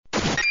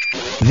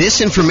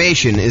This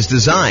information is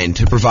designed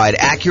to provide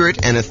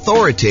accurate and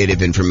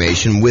authoritative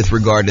information with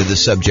regard to the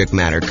subject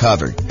matter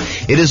covered.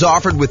 It is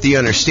offered with the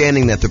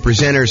understanding that the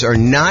presenters are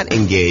not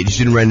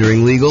engaged in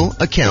rendering legal,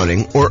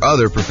 accounting, or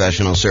other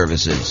professional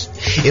services.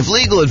 If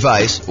legal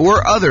advice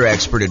or other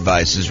expert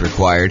advice is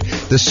required,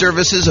 the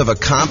services of a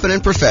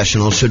competent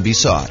professional should be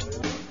sought.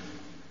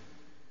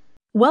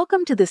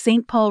 Welcome to the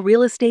St. Paul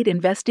Real Estate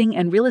Investing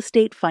and Real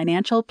Estate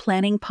Financial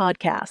Planning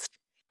Podcast.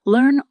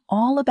 Learn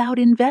all about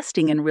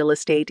investing in real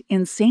estate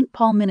in St.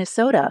 Paul,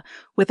 Minnesota,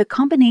 with a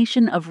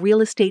combination of real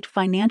estate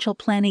financial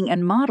planning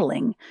and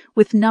modeling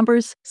with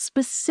numbers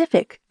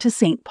specific to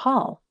St.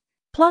 Paul,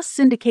 plus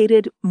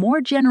syndicated,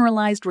 more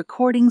generalized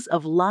recordings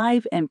of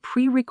live and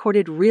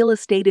pre-recorded real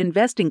estate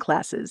investing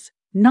classes,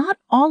 not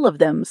all of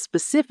them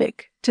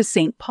specific to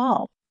St.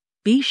 Paul.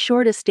 Be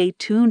sure to stay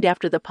tuned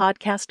after the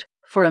podcast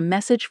for a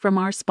message from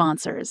our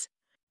sponsors.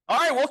 All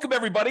right, welcome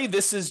everybody.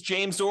 This is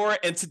James Orr,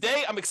 and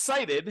today I'm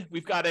excited.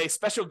 We've got a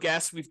special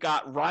guest. We've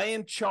got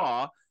Ryan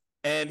Chaw,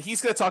 and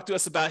he's going to talk to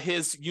us about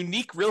his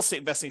unique real estate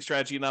investing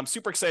strategy, and I'm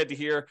super excited to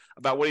hear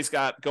about what he's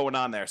got going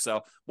on there.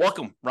 So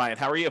welcome, Ryan.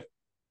 How are you?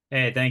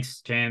 Hey,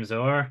 thanks, James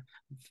Orr.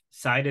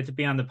 Excited to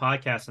be on the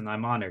podcast, and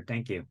I'm honored.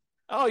 Thank you.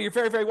 Oh, you're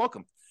very, very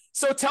welcome.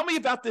 So tell me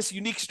about this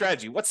unique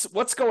strategy.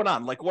 What's going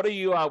on? Like, what have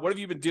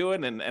you been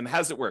doing, and how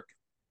does it work?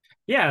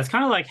 Yeah, it's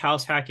kind of like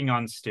house hacking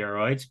on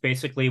steroids.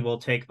 Basically, we'll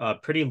take a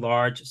pretty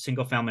large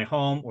single-family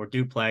home or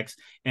duplex,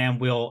 and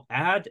we'll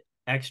add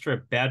extra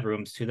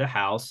bedrooms to the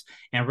house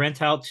and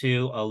rent out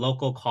to a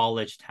local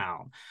college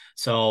town.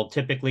 So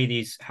typically,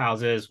 these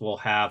houses will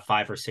have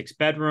 5 or 6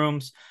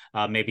 bedrooms,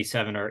 maybe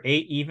 7 or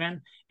 8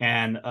 even,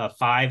 and a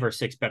 5 or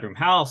 6 bedroom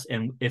house.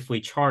 And if we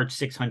charge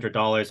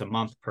 $600 a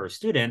month per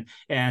student,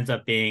 it ends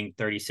up being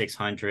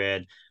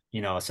 $3,600. A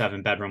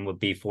 7-bedroom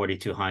would be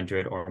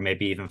 $4,200 or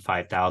maybe even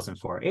 $5,000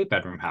 for an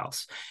 8-bedroom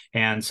house.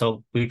 And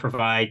so we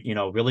provide,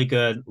 really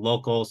good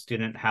local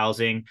student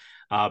housing,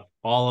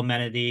 all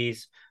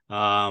amenities,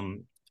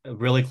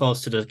 really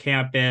close to the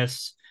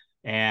campus.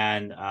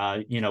 And,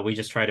 we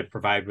just try to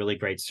provide really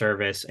great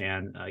service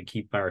and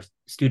keep our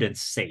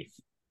students safe.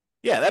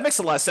 Yeah, that makes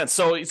a lot of sense.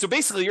 So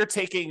basically you're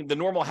taking the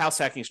normal house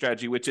hacking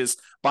strategy, which is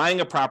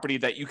buying a property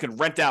that you can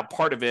rent out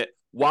part of it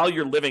while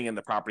you're living in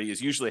the property,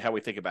 is usually how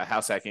we think about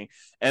house hacking.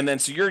 And then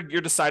so you're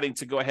deciding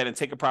to go ahead and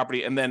take a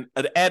property and then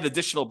add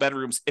additional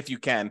bedrooms if you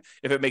can,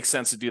 if it makes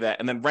sense to do that,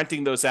 and then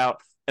renting those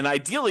out. And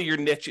ideally your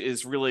niche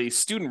is really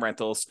student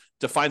rentals,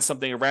 to find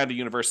something around a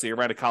university,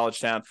 around a college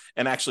town,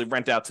 and actually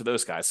rent out to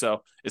those guys.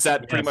 So is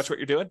that pretty much what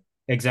you're doing?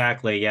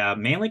 Exactly. Yeah.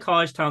 Mainly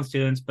college town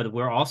students, but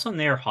we're also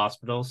near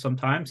hospitals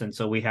sometimes. And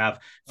so we have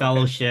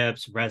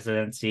fellowships,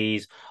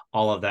 residencies,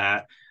 all of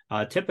that.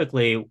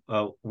 Typically,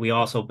 we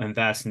also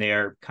invest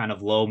near kind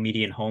of low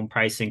median home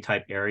pricing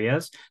type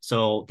areas.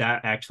 So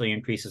that actually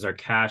increases our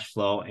cash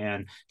flow.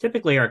 And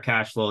typically our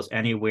cash flow is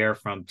anywhere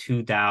from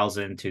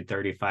 $2,000 to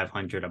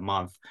 $3,500 a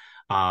month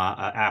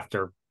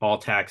after all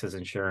taxes,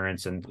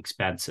 insurance, and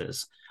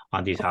expenses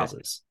on these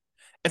houses.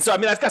 And so,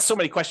 I've got so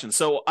many questions.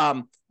 So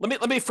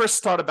let me first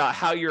start about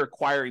how you're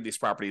acquiring these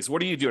properties.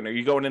 What are you doing? Are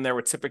you going in there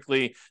with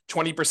typically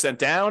 20%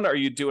 down? Are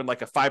you doing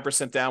like a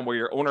 5% down where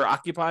you're owner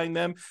occupying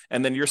them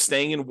and then you're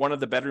staying in one of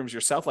the bedrooms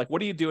yourself? Like,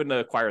 what are you doing to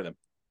acquire them?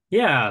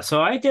 Yeah,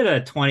 so I did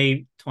a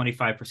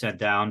 25%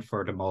 down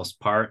for the most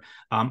part.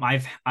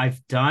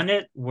 I've done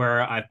it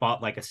where I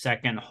bought like a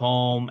second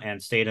home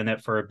and stayed in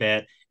it for a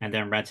bit and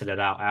then rented it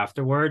out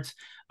afterwards.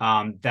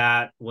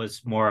 That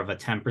was more of a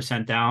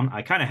 10% down.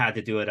 I kind of had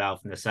to do it out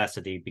of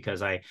necessity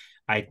because I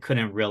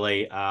couldn't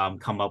really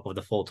come up with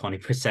the full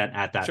 20%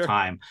 at that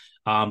time.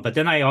 But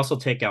then I also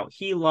take out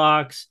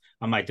HELOCs.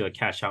 I might do a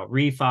cash out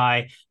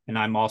refi, and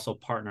I'm also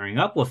partnering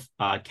up with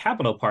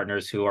capital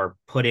partners who are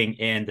putting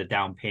in the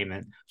down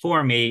payment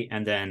for me.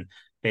 And then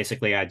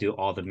basically I do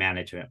all the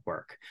management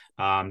work.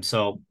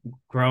 So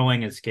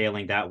growing and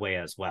scaling that way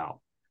as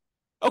well.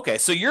 Okay,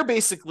 so you're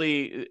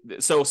basically,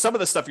 so some of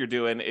the stuff you're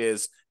doing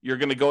is you're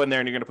going to go in there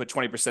and you're going to put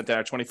 20% down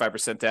or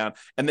 25% down,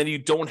 and then you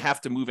don't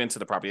have to move into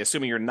the property,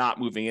 assuming you're not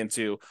moving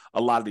into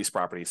a lot of these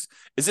properties.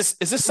 Is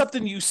this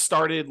something you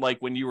started like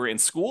when you were in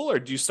school, or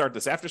do you start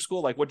this after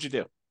school? Like, what'd you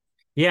do?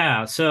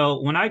 Yeah,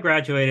 so when I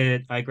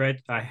graduated, I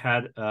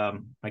graduated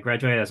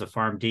as a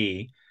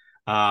PharmD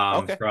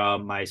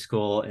from my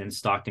school in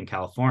Stockton,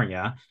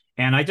 California.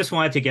 And I just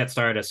wanted to get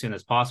started as soon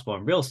as possible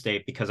in real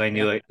estate because I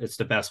knew it's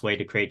the best way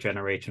to create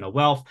generational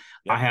wealth.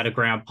 I had a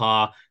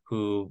grandpa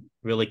who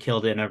really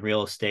killed it in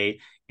real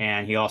estate,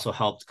 and he also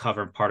helped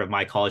cover part of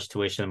my college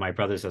tuition and my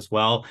brothers as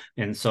well.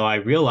 And so I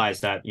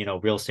realized that,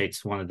 real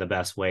estate's one of the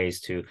best ways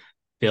to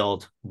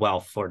build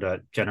wealth for the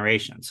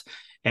generations.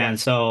 And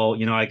so,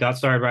 I got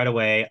started right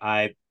away.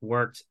 I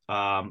worked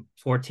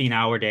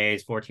 15-hour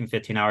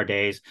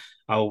days.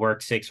 I will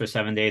work 6 or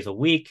 7 days a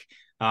week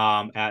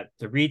at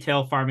the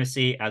retail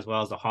pharmacy as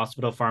well as the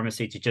hospital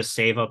pharmacy to just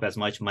save up as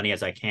much money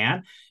as I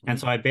can. And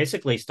so I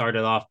basically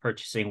started off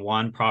purchasing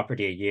one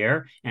property a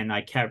year, and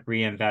I kept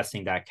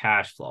reinvesting that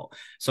cash flow.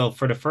 So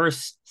for the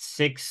first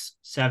 6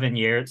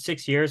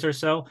 years or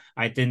so,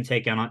 I didn't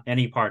take on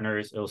any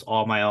partners. It was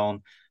all my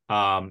own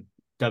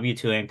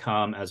W-2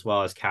 income as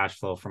well as cash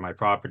flow for my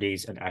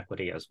properties and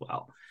equity as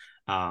well.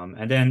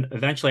 And then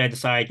eventually I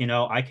decided,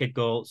 I could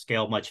go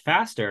scale much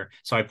faster.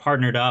 So I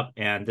partnered up,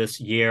 and this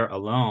year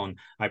alone,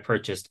 I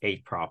purchased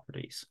 8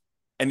 properties.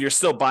 And you're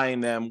still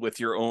buying them with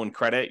your own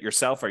credit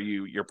yourself? Are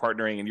you're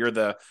partnering and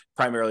you're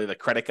primarily the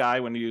credit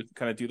guy when you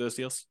kind of do those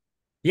deals?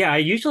 Yeah, I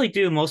usually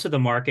do most of the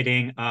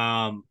marketing.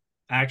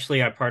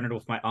 Actually, I partnered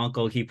with my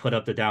uncle. He put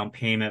up the down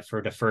payment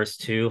for the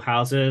first 2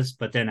 houses,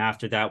 but then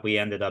after that, we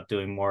ended up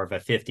doing more of a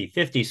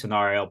 50-50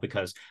 scenario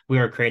because we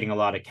were creating a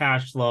lot of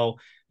cash flow.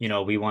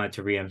 We wanted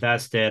to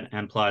reinvest it.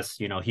 And plus,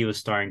 he was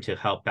starting to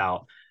help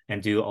out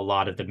and do a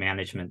lot of the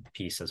management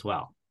piece as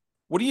well.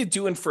 What are you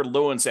doing for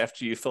loans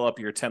after you fill up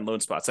your 10 loan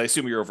spots? I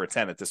assume you're over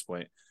 10 at this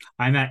point.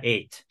 I'm at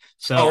 8.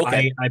 So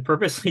okay. I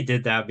purposely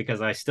did that because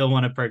I still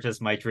want to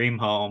purchase my dream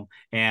home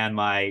and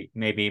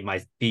maybe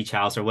my beach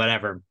house or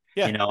whatever.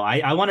 Yeah.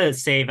 I want to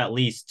save at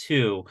least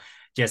 2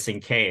 just in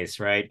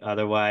case, right?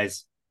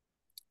 Otherwise,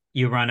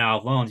 you run out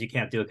of loans. You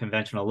can't do a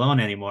conventional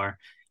loan anymore.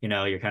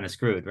 You're kind of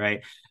screwed,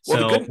 right?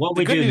 Well, so what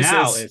we do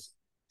now is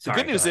the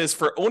good news is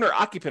for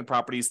owner-occupant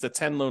properties, the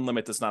 10 loan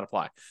limit does not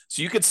apply.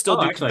 So you could still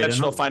do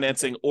conventional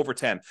financing over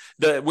 10.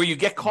 Where you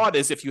get caught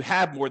is if you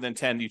have more than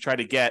 10, you try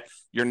to get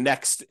your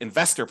next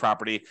investor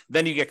property,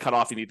 then you get cut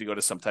off. You need to go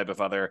to some type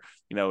of other,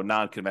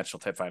 non-conventional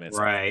type financing.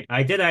 Right.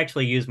 I did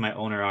actually use my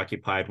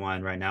owner-occupied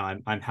one right now.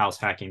 I'm house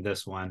hacking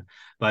this one.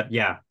 But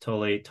yeah,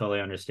 totally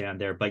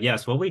understand there. But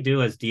yes, what we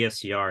do is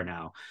DSCR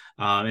now.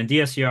 In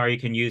DSCR, you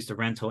can use the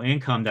rental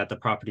income that the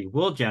property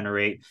will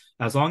generate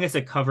as long as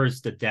it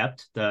covers the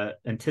debt, the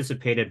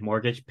anticipated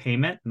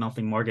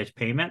monthly mortgage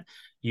payment.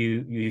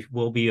 You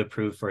will be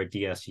approved for a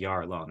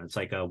DSCR loan. It's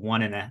like a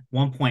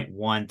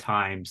 1.1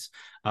 times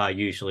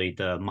usually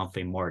the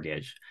monthly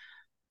mortgage.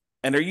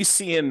 And are you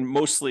seeing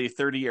mostly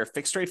 30-year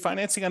fixed rate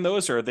financing on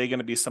those, or are they going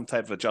to be some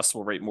type of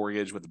adjustable rate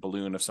mortgage with a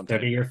balloon of some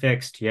type? 30-year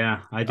fixed,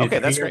 yeah. I do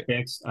 30-year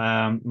fixed.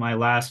 My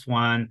last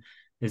one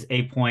is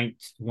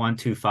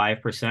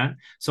 8.125%.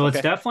 So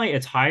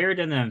it's higher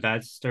than the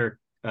investor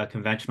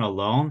conventional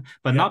loan,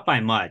 but not by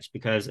much,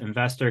 because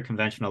investor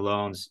conventional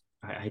loans,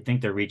 I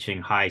think they're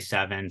reaching high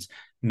 7s,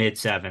 mid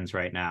 7s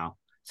right now,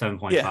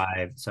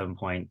 7.5,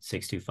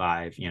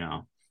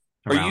 7.625,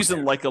 Are you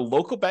using like a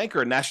local bank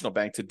or a national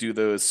bank to do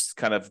those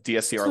kind of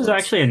DSCR loans? This is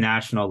actually a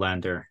national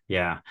lender.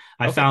 Yeah.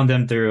 I found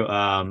them through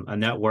a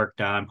network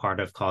that I'm part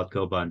of called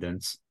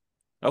GoBundance.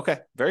 Okay,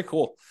 very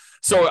cool.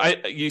 So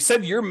you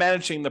said you're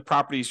managing the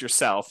properties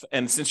yourself,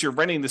 and since you're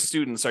renting the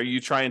students, are you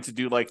trying to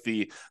do like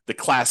the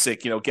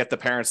classic, get the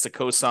parents to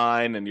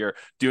co-sign, and you're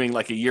doing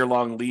like a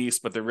year-long lease,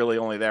 but they're really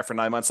only there for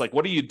 9 months? Like,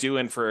 what are you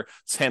doing for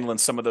handling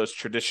some of those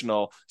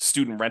traditional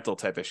student rental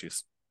type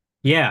issues?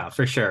 Yeah,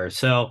 for sure.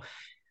 So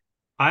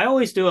I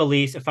always do a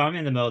lease. If I'm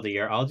in the middle of the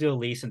year, I'll do a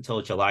lease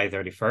until July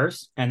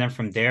 31st. And then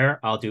from there,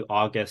 I'll do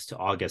August to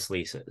August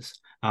leases.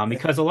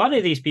 Because a lot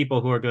of these people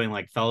who are doing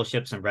like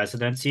fellowships and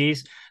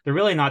residencies, they're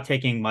really not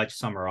taking much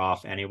summer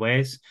off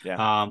anyways.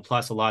 Yeah.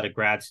 Plus a lot of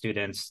grad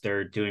students,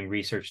 they're doing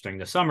research during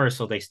the summer,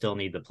 so they still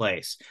need the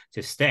place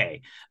to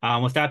stay.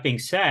 With that being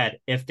said,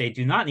 if they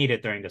do not need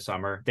it during the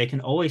summer, they can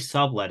always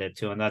sublet it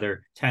to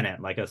another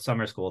tenant, like a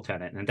summer school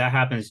tenant. And that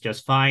happens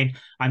just fine.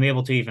 I'm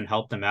able to even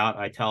help them out.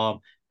 I tell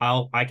them,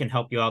 I can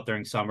help you out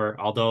during summer,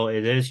 although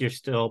it is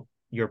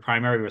your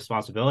primary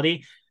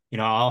responsibility.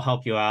 I'll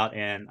help you out,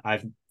 and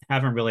I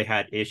haven't really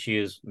had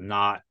issues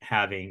not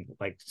having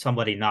like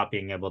somebody not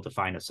being able to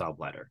find a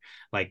subletter.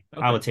 Like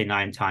I would say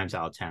 9 times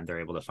out of 10,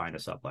 they're able to find a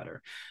subletter.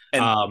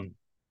 And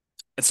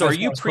so are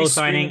you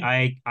co-signing?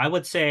 I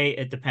would say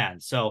it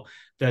depends. So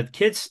the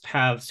kids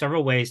have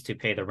several ways to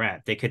pay the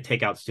rent. They could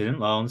take out student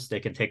loans.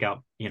 They can take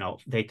out,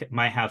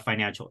 might have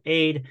financial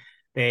aid.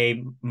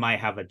 They might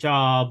have a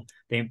job.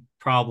 They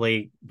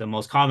probably, the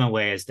most common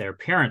way is their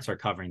parents are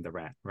covering the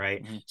rent,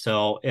 right? Mm-hmm.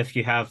 So if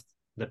you have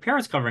the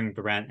parents covering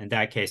the rent, in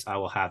that case, I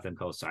will have them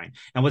co-sign.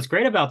 And what's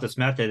great about this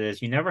method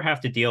is you never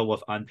have to deal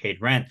with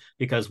unpaid rent,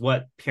 because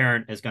what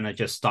parent is going to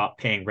just stop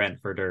paying rent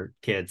for their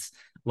kids'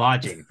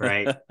 lodging,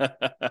 right?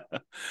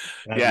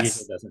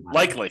 Yes,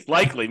 likely.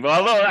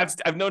 Well,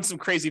 I've known some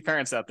crazy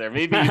parents out there.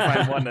 Maybe you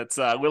find one that's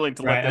willing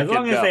to let their as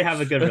long as they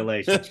have a good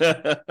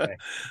relationship.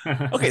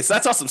 Okay, so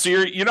that's awesome. So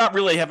you're not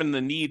really having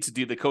the need to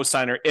do the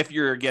cosigner if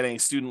you're getting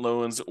student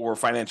loans or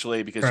financial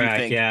aid, because you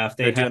think if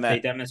they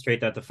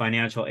demonstrate that the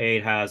financial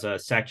aid has a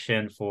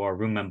section for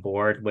room and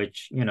board,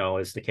 which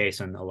is the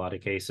case in a lot of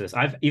cases.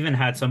 I've even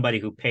had somebody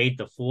who paid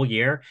the full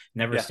year,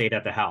 never stayed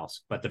at the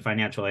house, but the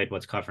financial aid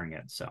was covering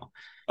it. So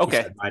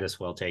said, might as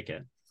well take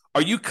it.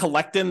 Are you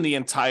collecting the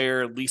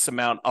entire lease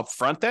amount up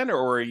front then,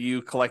 or are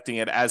you collecting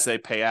it as they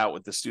pay out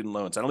with the student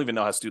loans? I don't even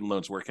know how student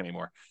loans work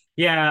anymore.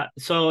 Yeah,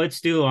 so it's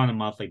due on a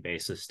monthly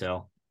basis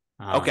still.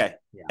 Okay.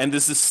 Yeah. And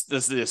does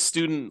the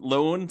student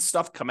loan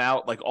stuff come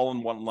out like all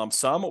in one lump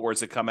sum, or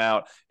does it come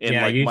out in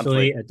usually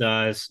monthly? It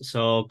does.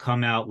 So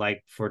come out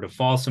like for the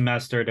fall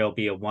semester, there'll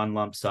be a one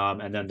lump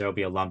sum, and then there'll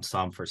be a lump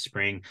sum for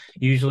spring.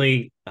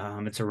 Usually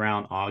it's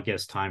around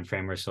August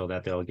timeframe or so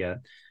that they'll get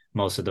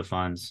most of the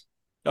funds.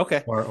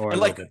 Okay. Or a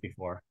little bit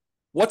before.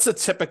 What's a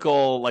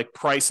typical like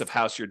price of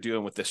house you're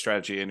doing with this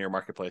strategy in your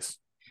marketplace?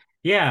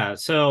 Yeah,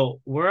 so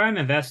where I'm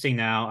investing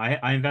now,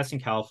 I invest in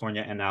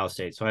California and out of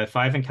state. So I have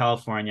five in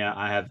California.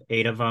 I have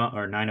eight of them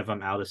or nine of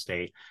them out of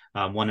state,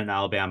 one in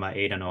Alabama,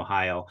 eight in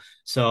Ohio.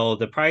 So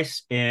the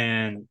price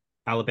in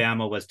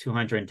Alabama was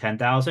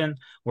 210,000.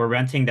 We're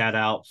renting that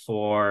out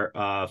for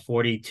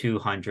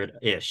 4,200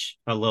 ish,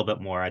 a little bit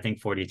more. I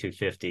think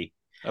 4,250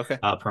 Okay.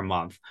 per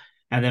month.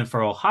 And then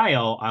for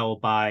Ohio, I will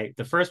buy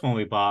the first one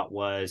we bought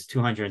was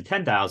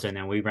 210,000,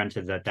 and we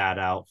rented that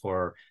out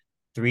for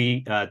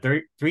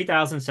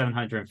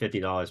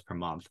 $3,750 per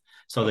month.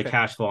 So the Okay.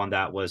 cash flow on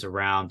that was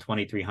around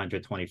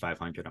 2,300,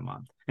 2,500 a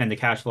month. And the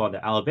cash flow on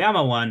the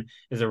Alabama one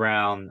is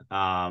around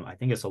I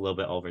think it's a little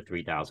bit over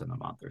 3,000 a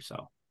month or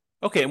so.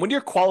 Okay. And when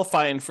you're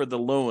qualifying for the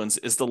loans,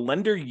 is the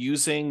lender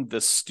using the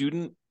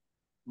student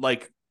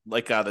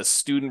the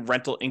student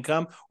rental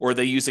income, or are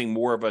they using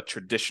more of a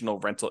traditional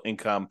rental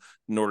income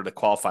in order to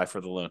qualify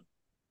for the loan?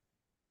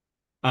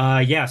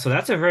 Yeah, so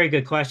that's a very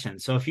good question.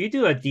 So if you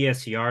do a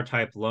DSCR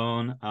type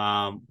loan,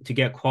 to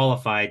get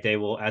qualified, they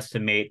will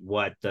estimate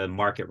what the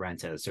market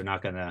rent is. They're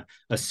not going to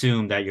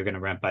assume that you're going to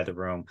rent by the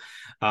room.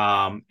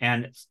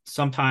 And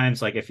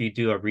sometimes, like if you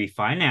do a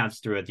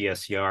refinance through a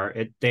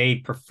DSCR, they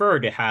prefer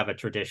to have a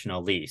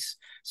traditional lease.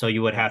 So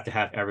you would have to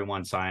have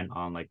everyone sign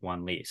on like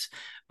one lease.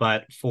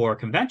 But for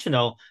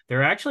conventional,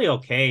 they're actually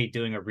okay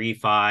doing a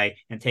refi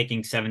and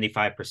taking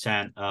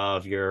 75%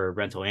 of your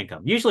rental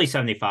income. Usually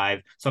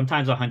 75,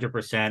 sometimes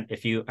 100%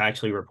 if you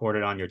actually report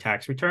it on your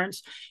tax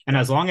returns. And Yeah.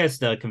 as long as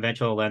the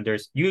conventional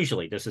lenders,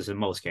 usually this is in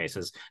most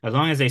cases, as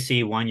long as they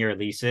see 1 year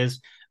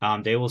leases,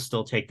 they will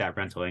still take that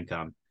rental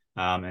income.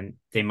 And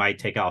they might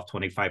take off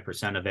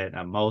 25% of it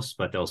at most,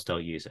 but they'll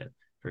still use it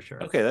for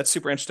sure. Okay, that's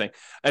super interesting.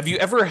 Have you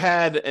ever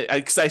had,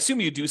 because I assume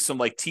you do some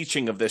like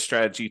teaching of this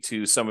strategy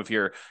to some of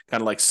your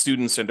kind of like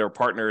students and or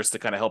partners to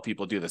kind of help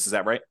people do this. Is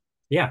that right?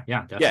 Yeah,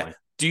 Yeah. definitely.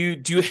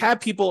 Do you have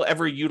people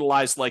ever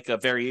utilize like a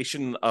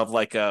variation of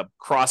like a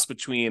cross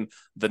between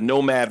the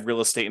nomad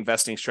real estate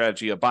investing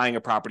strategy of buying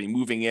a property,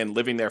 moving in,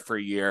 living there for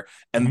a year,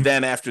 and Mhm.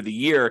 then after the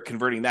year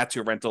converting that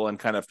to a rental and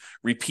kind of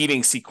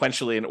repeating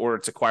sequentially in order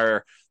to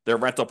acquire their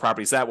rental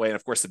properties that way? And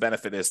of course, the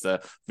benefit is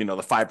the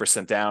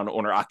 5% down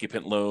owner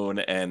occupant loan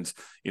and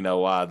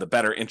the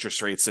better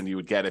interest rates than you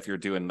would get if you're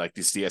doing like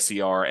these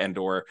DSCR and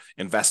or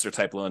investor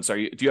type loans. Do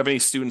you have any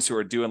students who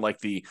are doing like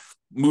the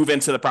move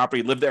into the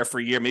property, live there for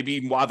a year, maybe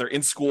even while they're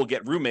in school,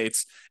 get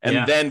roommates, and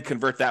Yeah. then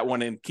convert that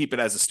one and keep it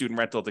as a student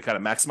rental to kind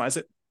of maximize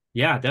it?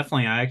 Yeah,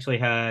 definitely. I actually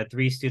had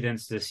three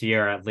students this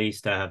year at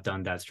least that have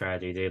done that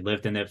strategy. They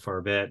lived in it for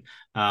a bit,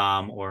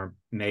 or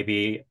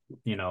maybe,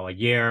 a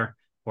year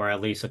or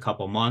at least a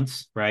couple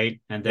months, right?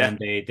 And Yeah.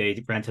 then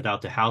they rented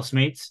out to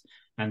housemates,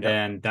 and Yep.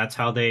 then that's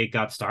how they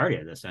got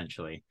started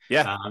essentially.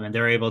 Yeah. And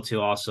they're able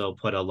to also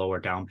put a lower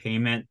down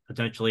payment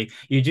potentially.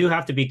 You do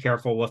have to be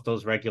careful with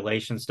those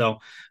regulations, though.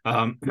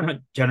 Um,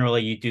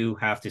 Generally, you do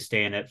have to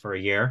stay in it for a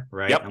year,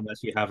 right? Yep.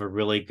 Unless you have a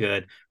really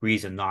good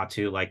reason not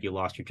to, like you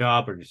lost your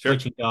job or you're Sure.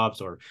 switching jobs,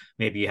 or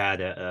maybe you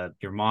had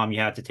your mom you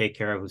had to take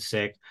care of who's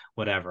sick,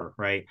 whatever,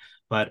 right?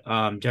 But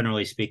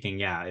generally speaking,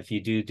 yeah, if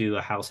you do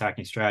a house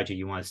hacking strategy,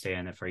 you want to stay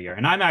in it for a year.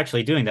 And I'm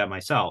actually doing that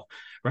myself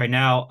right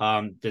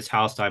now. This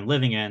house that I'm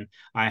living in,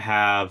 I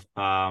have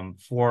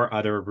four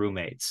other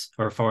roommates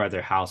or four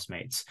other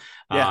housemates,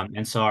 Yeah.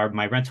 and so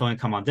my rental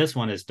income on this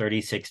one is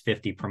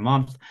 3,650 per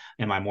month,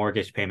 and my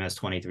mortgage payment is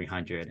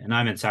 2,300, and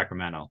I'm in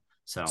Sacramento.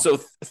 So So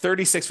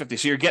 3650.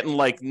 So you're getting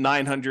like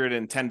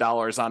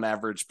 $910 on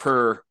average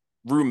per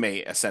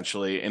roommate,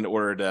 essentially, in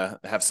order to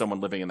have someone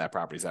living in that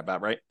property. Is that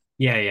about right?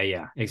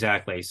 yeah,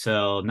 exactly.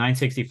 So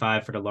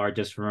 965 for the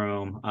largest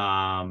room,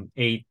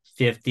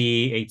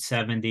 850,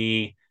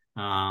 870,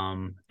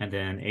 and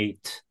then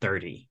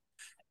 830,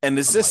 And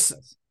is something like this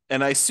this.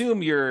 and I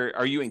assume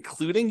are you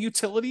including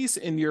utilities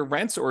in your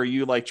rents, or are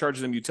you like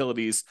charging them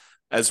utilities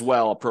as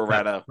well pro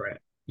rata?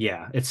 Separate.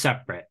 Yeah, it's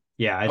separate.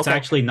 Yeah, it's Okay.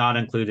 actually not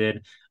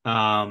included.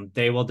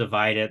 They will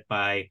divide it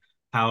by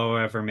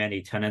however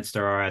many tenants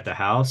there are at the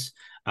house.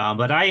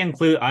 But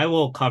I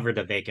will cover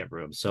the vacant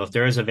rooms. So if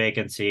there is a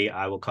vacancy,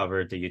 I will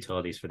cover the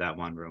utilities for that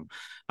one room.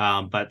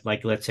 But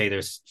like, let's say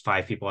there's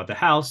five people at the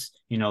house,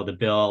 the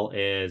bill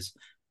is,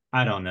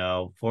 I don't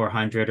know,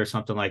 400 or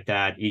something like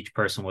that. Each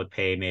person would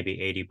pay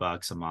maybe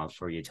 $80 a month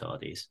for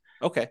utilities.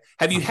 Okay.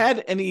 Have you Um,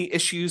 had any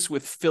issues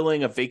with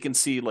filling a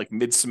vacancy like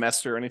mid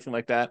semester or anything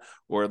like that?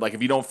 Or like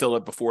if you don't fill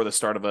it before the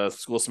start of a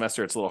school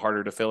semester, it's a little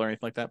harder to fill or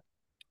anything like that?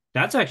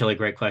 That's actually a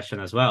great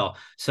question as well.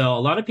 So a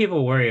lot of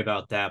people worry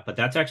about that, but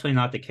that's actually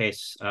not the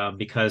case,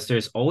 because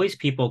there's always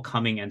people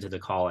coming into the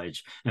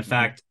college. In Mm-hmm.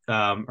 fact,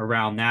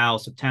 around now,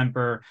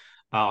 September,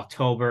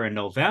 October, and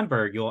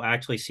November, you'll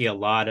actually see a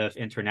lot of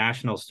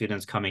international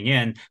students coming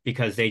in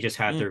because they just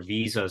had Mm. their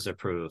visas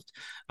approved.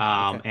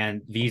 Okay.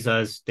 And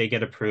visas, they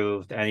get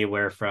approved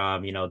anywhere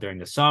from, during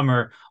the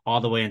summer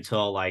all the way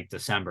until like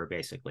December,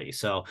 basically.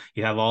 So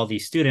you have all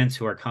these students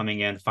who are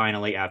coming in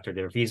finally after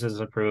their visas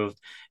approved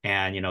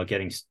and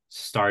getting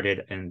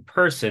started in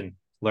person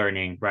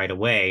learning right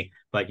away.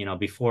 But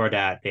before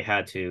that, they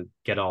had to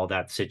get all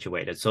that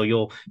situated. So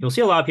you'll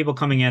see a lot of people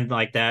coming in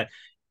like that.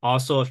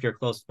 Also, if you're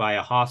close by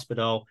a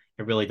hospital,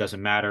 it really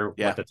doesn't matter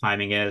what the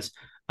timing is.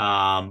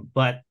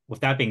 But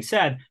with that being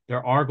said,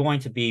 there are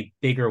going to be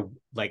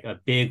like a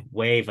big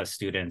wave of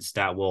students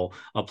that will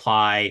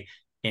apply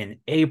in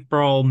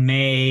April,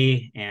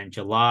 May, and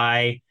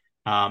July.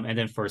 And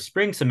then for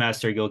spring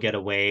semester, you'll get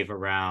a wave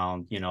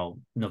around,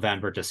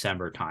 November,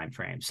 December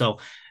timeframe. So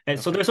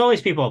there's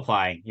always people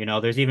applying.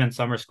 There's even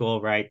summer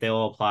school, right?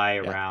 They'll apply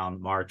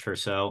around March or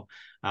so.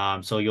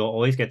 So you'll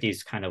always get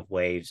these kind of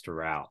waves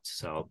throughout.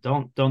 So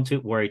don't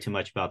worry too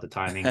much about the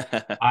timing.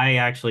 I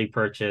actually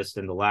purchased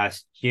in the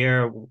last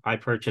year, I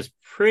purchased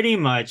pretty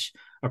much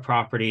a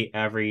property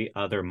every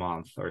other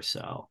month or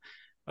so.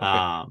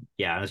 Okay.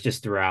 It's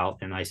just throughout,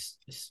 and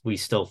we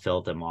still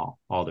filled them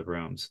all the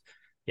rooms.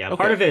 Yeah,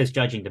 part of it is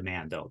judging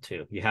demand though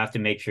too. You have to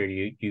make sure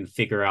you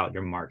figure out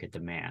your market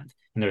demand,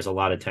 and there's a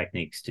lot of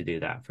techniques to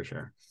do that for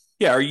sure.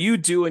 Yeah, are you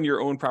doing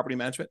your own property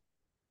management?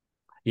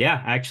 Yeah,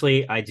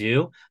 actually, I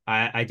do.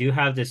 I do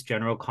have this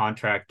general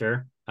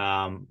contractor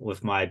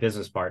with my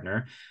business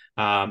partner,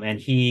 and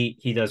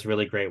he does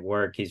really great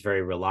work. He's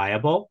very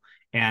reliable,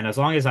 and as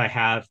long as I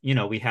have,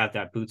 we have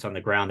that boots on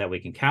the ground that we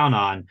can count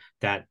on,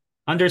 that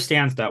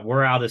understands that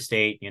we're out of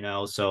state,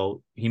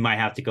 so he might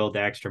have to go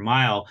the extra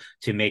mile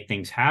to make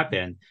things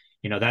happen.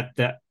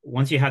 That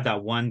once you have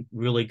that one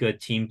really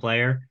good team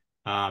player,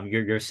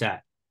 you're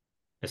set,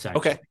 essentially.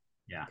 Okay.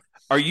 Yeah.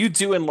 Are you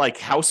doing like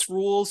house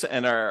rules,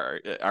 and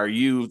are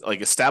you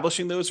like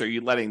establishing those? Or are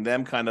you letting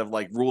them kind of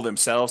like rule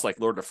themselves, like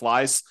Lord of the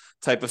Flies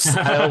type of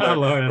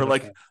style, or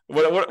like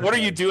what are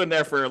you doing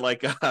there for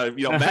like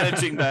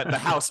managing the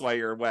house while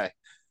you're away?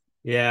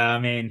 Yeah, I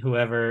mean,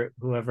 whoever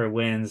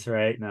wins,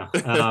 right? No.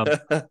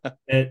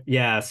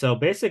 So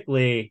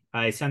basically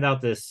I send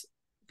out this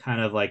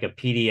kind of like a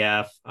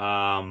PDF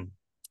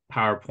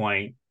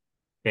PowerPoint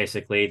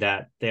basically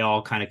that they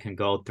all kind of can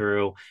go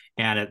through,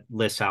 and it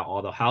lists out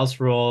all the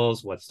house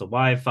rules, what's the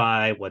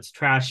Wi-Fi, what's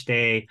trash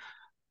day,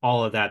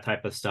 all of that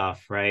type of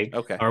stuff, right?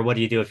 Okay. Or what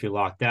do you do if you're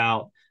locked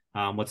out?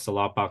 What's the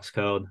lockbox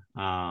code?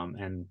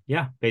 And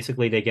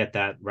basically they get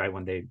that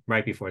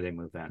right before they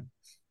move in.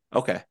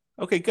 Okay,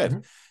 good. Mm-hmm.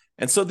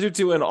 And so they're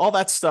doing all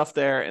that stuff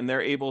there, and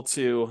they're able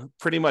to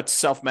pretty much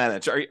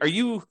self-manage. Are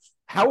you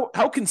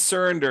how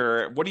concerned,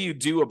 or what do you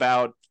do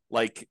about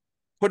like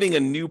putting a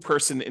new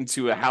person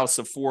into a house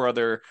of 4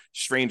 other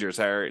strangers?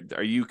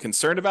 Are you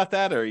concerned about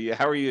that, or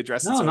how are you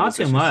addressing? No, not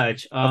too issues?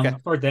 much. Okay.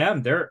 For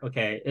them, they're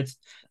okay.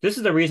 This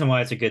is the reason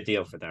why it's a good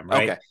deal for them,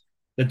 right? Okay.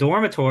 The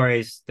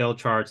dormitories, they'll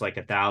charge like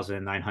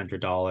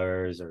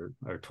 $1,900 or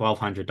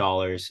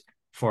 $1,200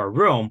 for a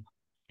room,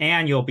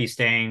 and you'll be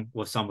staying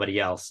with somebody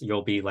else.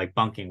 You'll be like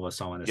bunking with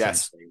someone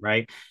essentially,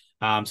 right?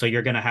 So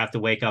you're gonna have to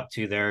wake up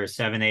to their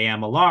 7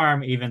 a.m.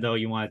 alarm, even though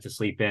you wanted to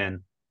sleep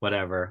in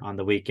whatever on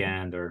the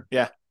weekend or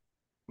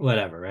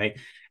whatever, right?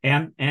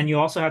 And you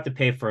also have to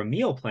pay for a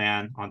meal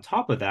plan on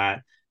top of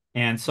that.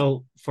 And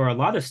so for a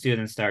lot of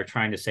students that are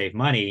trying to save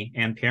money,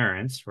 and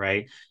parents,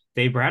 right,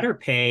 they'd rather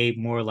pay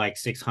more like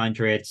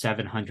 $600,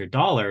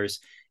 $700,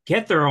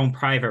 get their own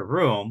private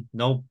room,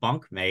 no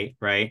bunkmate,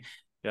 right?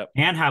 Yep.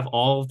 And have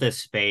all of this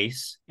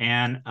space,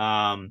 and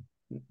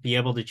be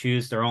able to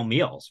choose their own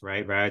meals,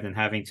 right? Rather than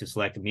having to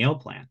select a meal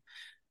plan.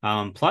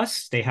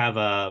 Plus, they have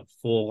a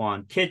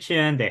full-on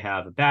kitchen, they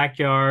have a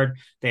backyard,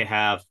 they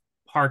have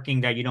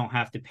parking that you don't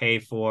have to pay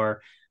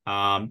for.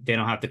 They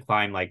don't have to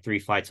climb like 3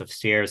 flights of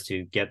stairs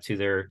to get to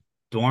their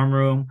dorm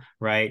room,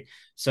 right?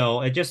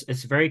 So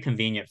it's very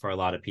convenient for a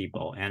lot of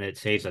people, and it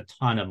saves a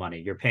ton of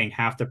money. You're paying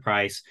half the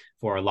price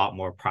for a lot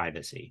more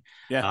privacy.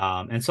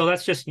 And so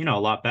that's just, a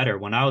lot better.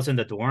 When I was in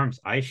the dorms,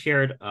 I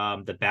shared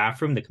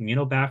the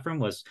communal bathroom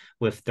was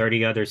with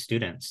 30 other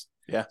students.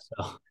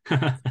 So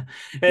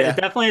it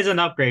definitely is an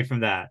upgrade from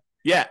that.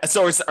 Yeah.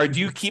 So do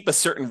you keep a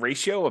certain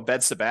ratio of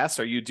beds to baths?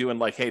 Are you doing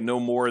like, hey, no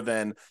more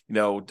than,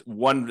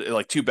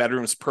 2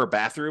 bedrooms per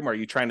bathroom? Are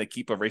you trying to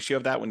keep a ratio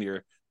of that when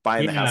you're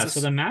buying the houses? So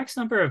the max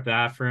number of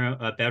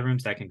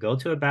bedrooms that can go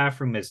to a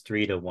bathroom is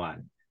 3 to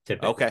 1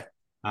 typically. Okay.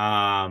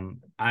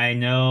 I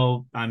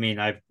know, I mean,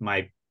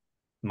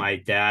 my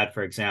dad,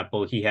 for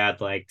example, he had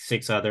like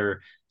 5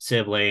 other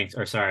siblings,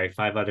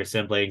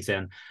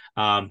 and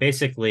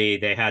basically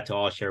they had to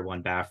all share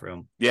one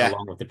bathroom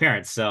along with the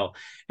parents. So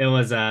it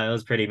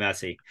was pretty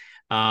messy.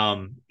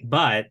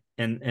 But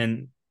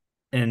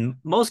in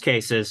most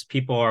cases,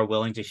 people are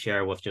willing to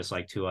share with just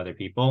like 2 other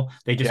people.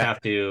 They just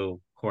have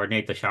to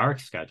coordinate the shower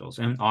schedules.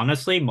 And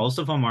honestly, most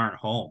of them aren't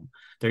home.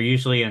 They're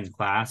usually in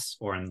class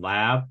or in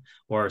lab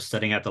or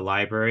studying at the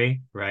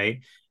library,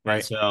 right?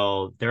 And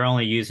so they're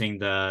only using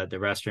the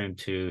restroom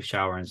to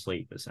shower and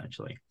sleep,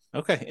 essentially.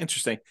 Okay,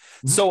 interesting.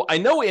 Mm-hmm. So I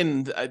know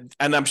and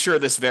I'm sure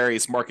this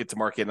varies market to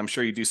market, and I'm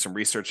sure you do some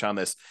research on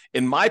this.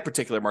 In my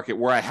particular market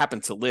where I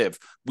happen to live,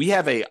 we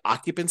have a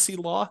occupancy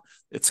law.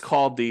 It's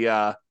called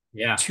the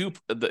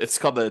it's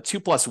called the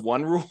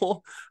 2+1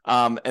 rule.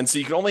 And so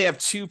you can only have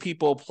 2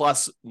 people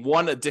plus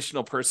 1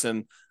 additional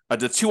person,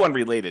 the 2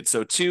 unrelated.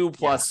 So 2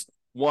 plus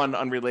one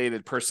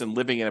unrelated person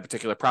living in a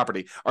particular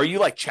property. Are you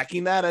like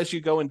checking that as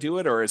you go and do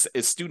it, or is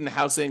student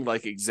housing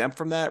like exempt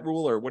from that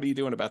rule, or what are you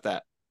doing about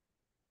that?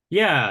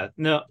 Yeah,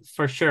 no,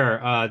 for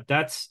sure.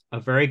 That's a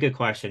very good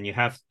question.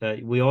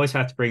 We always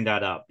have to bring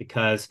that up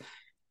because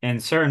in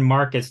certain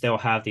markets, they'll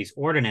have these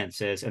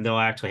ordinances and they'll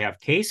actually have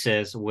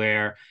cases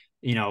where,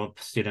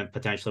 student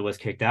potentially was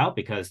kicked out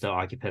because the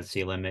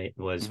occupancy limit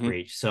was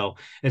breached. So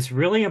it's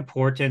really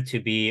important to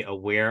be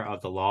aware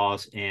of the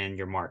laws in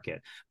your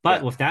market.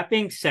 But with that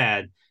being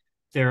said,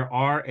 there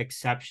are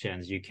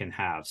exceptions you can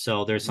have.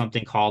 So there's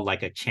something called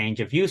like a change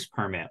of use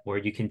permit where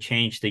you can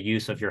change the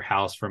use of your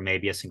house from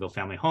maybe a single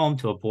family home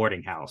to a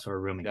boarding house or a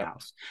rooming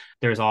house.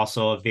 There's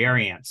also a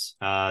variance,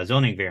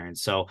 zoning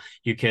variance. So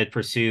you could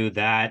pursue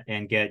that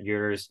and get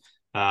yours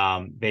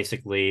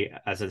basically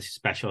as a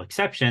special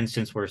exception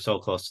since we're so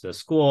close to the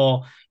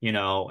school,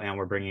 and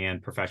we're bringing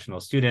in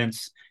professional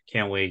students.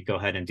 Can we go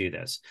ahead and do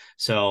this?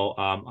 So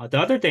the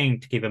other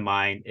thing to keep in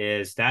mind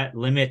is that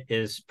limit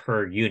is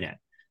per unit.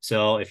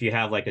 So if you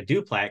have like a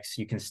duplex,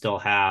 you can still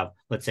have,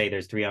 let's say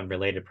there's 3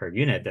 unrelated per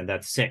unit, then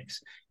that's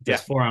 6. If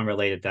there's 4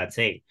 unrelated, that's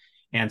 8.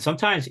 And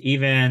sometimes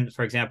even,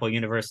 for example,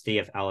 University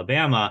of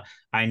Alabama,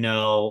 I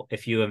know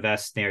if you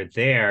invest near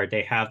there,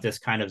 they have this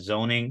kind of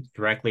zoning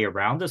directly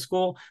around the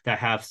school that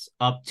has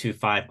up to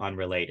 5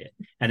 unrelated.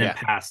 And then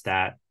past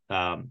that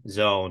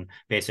zone,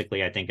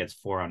 basically, I think it's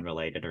 4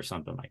 unrelated or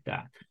something like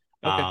that.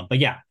 Okay. But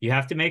yeah, you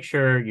have to make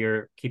sure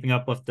you're keeping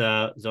up with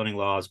the zoning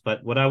laws.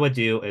 But what I would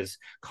do is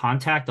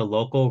contact a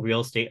local real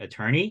estate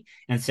attorney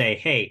and say,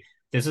 hey,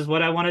 this is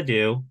what I want to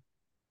do.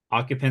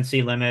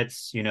 Occupancy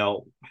limits,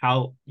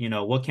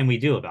 what can we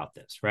do about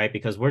this, right?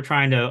 Because we're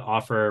trying to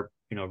offer,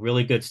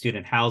 really good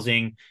student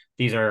housing.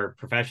 These are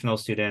professional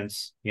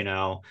students,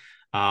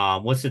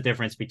 what's the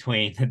difference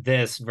between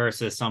this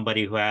versus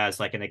somebody who has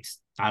like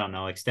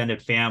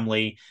extended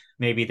family?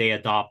 Maybe they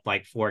adopt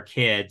like 4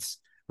 kids,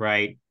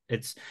 right?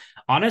 It's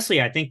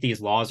honestly, I think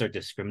these laws are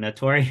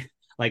discriminatory.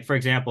 Like, for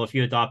example, if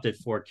you adopted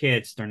 4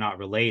 kids, they're not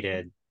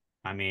related.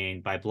 I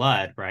mean, by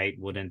blood, right?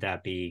 Wouldn't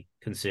that be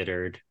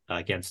considered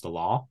against the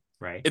law,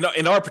 right?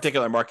 In our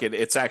particular market,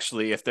 it's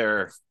actually if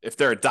they're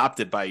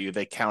adopted by you,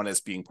 they count as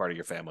being part of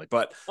your family.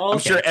 But I'm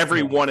sure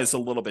everyone is a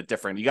little bit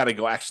different. You got to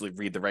go actually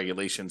read the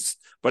regulations.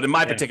 But in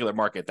my particular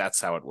market, that's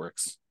how it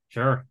works.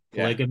 Sure.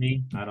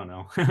 Polygamy. I don't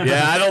know.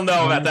 I don't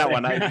know about that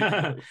one.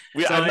 I'm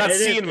not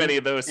seeing many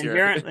of those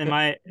here. In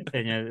my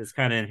opinion, it's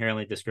kind of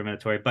inherently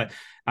discriminatory. But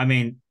I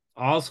mean,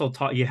 also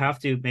you have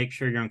to make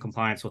sure you're in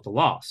compliance with the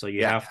law. So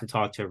you have to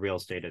talk to a real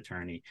estate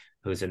attorney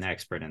who's an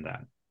expert in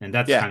that. And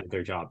that's kind of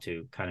their job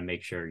to kind of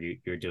make sure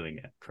you're doing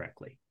it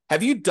correctly.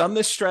 Have you done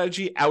this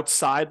strategy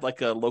outside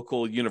like a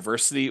local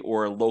university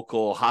or a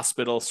local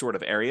hospital sort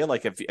of area?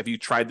 Like have you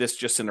tried this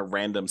just in a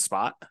random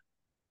spot?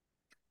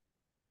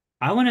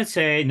 I wouldn't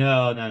say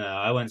no.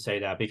 I wouldn't say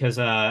that because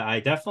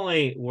I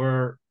definitely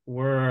we're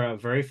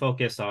very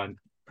focused on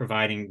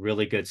providing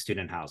really good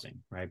student housing,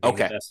 right? Being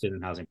the best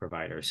student housing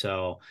provider.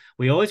 So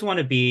we always want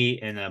to be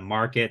in a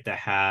market that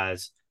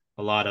has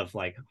a lot of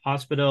like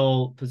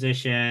hospital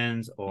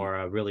positions or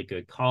a really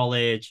good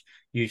college.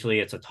 Usually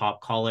it's a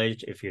top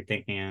college. If you're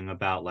thinking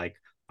about like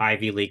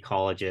Ivy League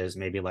colleges,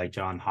 maybe like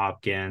Johns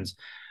Hopkins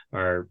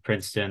or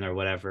Princeton or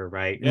whatever,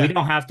 right? We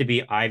don't have to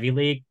be Ivy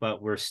League,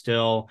 but we're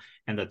still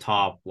in the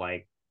top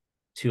like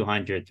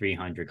 200,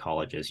 300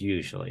 colleges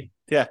usually.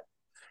 Yeah.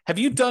 Have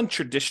you done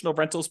traditional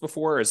rentals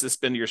before, or has this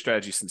been your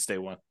strategy since day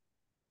one?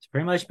 It's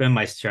pretty much been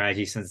my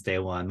strategy since day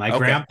one. My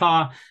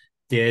grandpa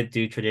did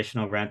do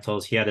traditional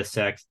rentals. He had a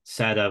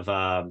set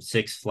of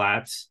 6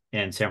 flats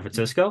in San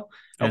Francisco.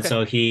 And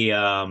so he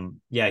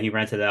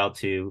rented out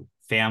to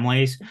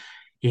families.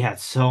 He had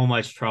so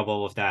much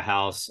trouble with that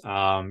house.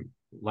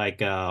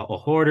 Like a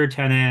hoarder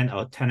tenant,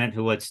 a tenant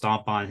who would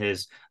stomp on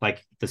his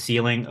like the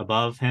ceiling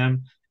above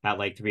him at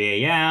like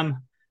 3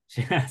 a.m.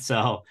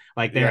 So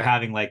like they're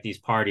having like these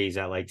parties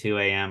at like 2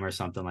 a.m. or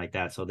something like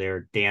that. So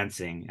they're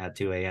dancing at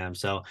 2 a.m.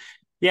 So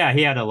yeah,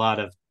 he had a lot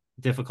of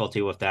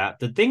difficulty with that.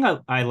 The thing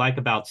I like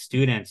about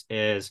students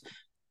is,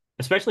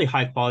 especially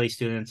high quality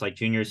students like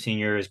juniors,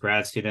 seniors,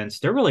 grad students,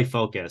 they're really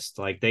focused.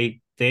 Like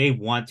they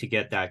want to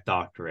get that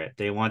doctorate.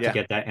 They want to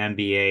get that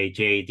MBA,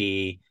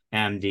 JD,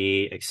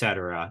 MD,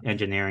 etc.,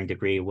 engineering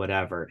degree,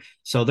 whatever.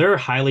 So they're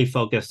highly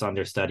focused on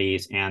their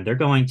studies and they're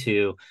going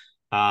to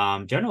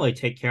generally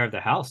take care of the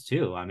house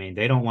too. I mean,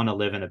 they don't want to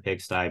live in a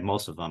pigsty,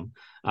 most of them.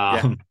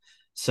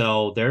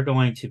 So they're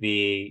going to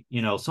be,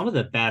 some of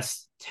the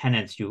best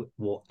tenants you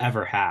will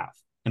ever have,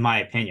 in my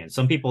opinion.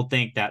 Some people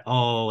think that,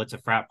 oh, it's a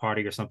frat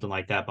party or something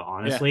like that. But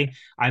honestly,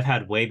 I've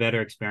had way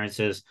better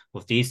experiences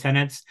with these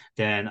tenants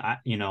than,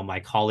 my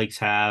colleagues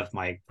have,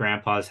 my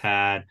grandpa's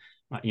had,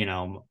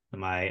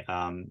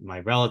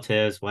 my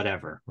relatives,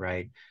 whatever.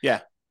 Right.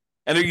 Yeah.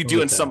 And are you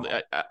doing something?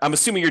 I'm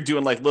assuming you're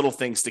doing like little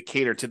things to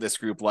cater to this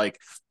group, like,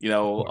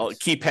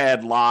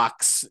 keypad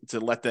locks to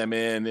let them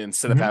in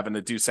instead of having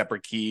to do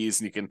separate keys,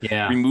 and you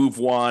can remove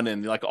one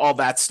and like all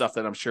that stuff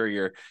that I'm sure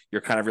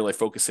you're kind of really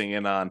focusing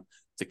in on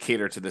to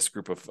cater to this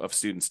group of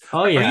students.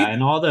 Oh Are yeah, you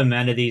and all the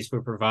amenities we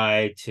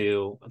provide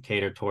to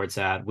cater towards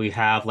that. We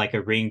have like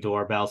a Ring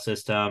doorbell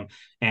system,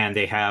 and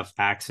they have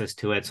access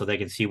to it so they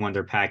can see when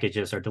their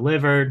packages are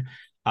delivered.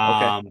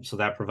 okay? So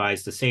that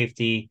provides the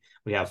safety.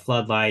 We have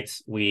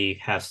floodlights. We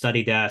have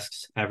study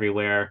desks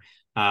everywhere.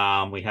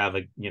 We have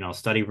a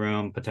study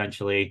room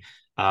potentially.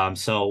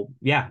 So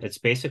yeah, it's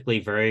basically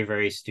very,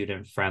 very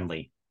student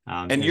friendly.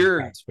 And And it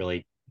attracts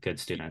really good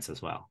students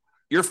as well.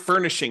 you're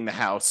furnishing the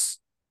house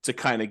to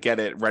kind of get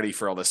it ready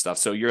for all this stuff.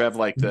 So you have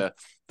like the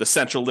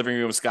central living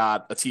room's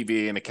got a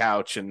TV and a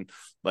couch and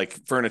like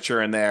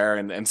furniture in there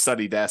and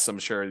study desks. I'm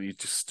sure you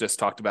just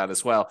talked about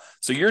as well.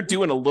 So you're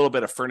doing a little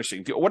bit of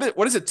furnishing. What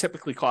does it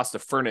typically cost to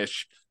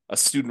furnish a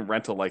student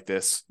rental like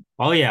this?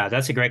 Oh yeah,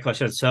 that's a great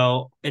question.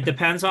 So it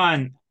depends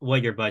on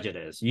what your budget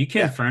is. You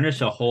can Yeah. furnish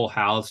a whole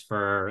house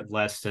for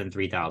less than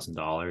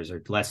 $3,000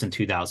 or less than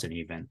 2,000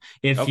 even.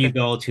 If you Okay.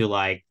 go to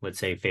like, let's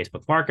say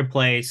Facebook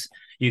Marketplace,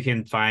 you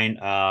can find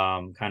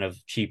kind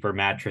of cheaper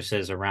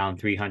mattresses around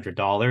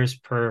 $300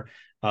 per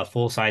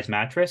full size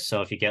mattress.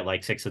 So if you get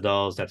like six of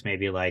those, that's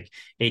maybe like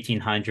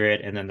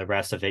 1,800, and then the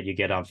rest of it you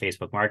get on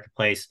Facebook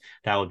Marketplace,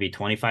 that would be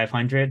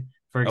 2,500,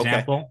 for Okay.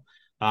 example,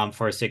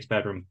 for a 6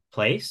 bedroom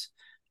place.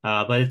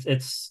 But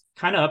it's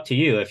kind of up to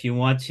you if you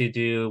want to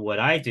do what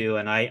I do,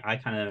 and I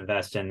kind of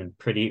invest in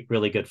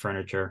really good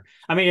furniture.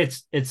 I mean,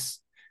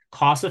 it's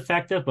cost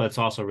effective, but it's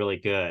also really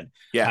good.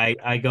 Yeah.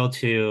 I go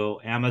to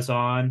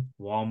Amazon,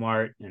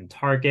 Walmart, and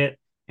Target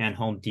and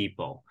Home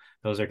Depot.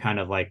 Those are kind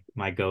of like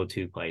my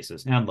go-to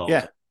places, and Lowe's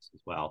Yeah.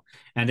 as well.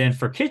 And then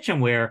for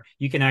kitchenware,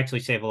 you can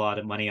actually save a lot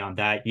of money on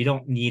that. You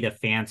don't need a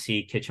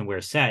fancy kitchenware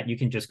set. You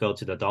can just go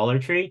to the Dollar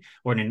Tree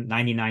or the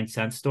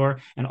 99-cent store,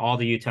 and all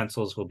the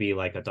utensils will be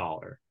like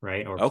 $1,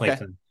 right? Or Okay.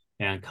 plates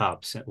and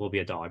cups will be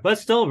 $1, but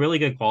it's still really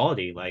good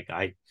quality. Like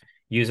I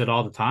use it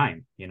all the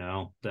time,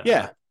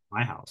 Yeah.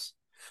 my house.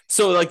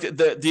 So like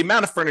the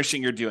amount of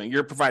furnishing you're doing,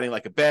 you're providing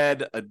like a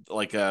bed,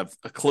 a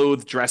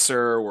clothes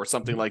dresser or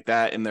something like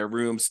that in their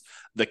rooms,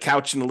 the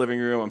couch in the living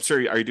room. I'm sure.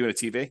 Are you doing a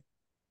TV?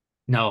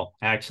 No,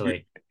 You're,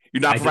 actually.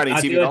 you're not I do providing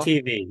not TV do at a all?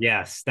 TV.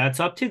 Yes, that's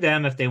up to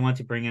them if they want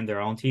to bring in their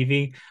own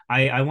TV.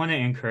 I want to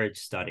encourage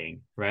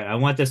studying, right? I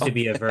want this to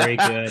be a very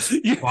good,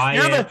 You're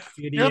quiet,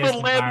 the studious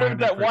landlord environment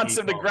that for wants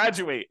them to people.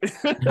 graduate.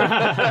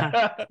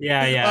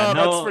 Yeah. Oh, that's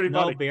No, pretty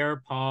no funny.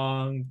 beer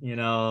pong,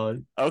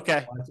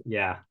 Okay.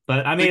 yeah.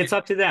 But I So mean, it's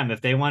up to them.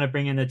 If they want to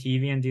bring in the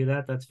TV and do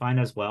that, that's fine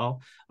as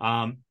well.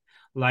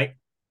 Like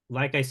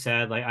like I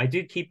said, like I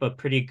do keep a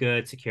pretty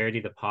good security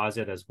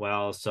deposit as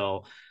well.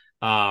 So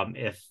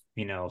if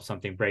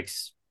something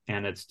breaks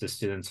and it's the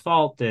student's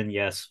fault, then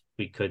yes,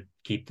 we could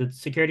keep the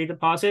security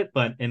deposit.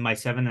 But in my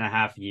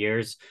 7.5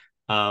 years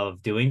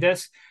of doing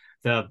this,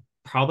 the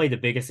probably the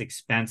biggest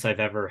expense I've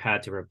ever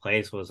had to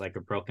replace was like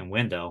a broken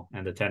window,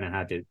 and the tenant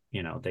had to,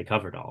 they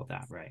covered all of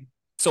that, right?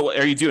 So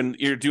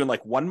you're doing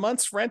like 1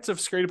 month's rent of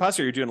security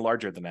deposit, or you're doing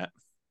larger than that?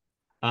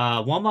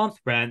 1 month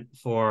rent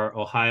for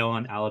Ohio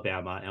and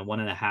Alabama, and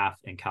 1.5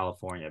 in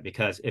California.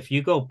 Because if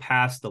you go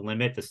past the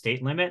limit, the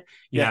state limit,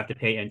 you Yeah. have to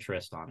pay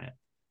interest on it.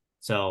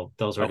 So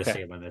those are the Okay.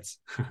 state limits.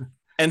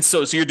 And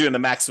so you're doing the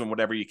maximum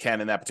whatever you can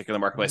in that particular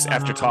marketplace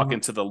after Uh, talking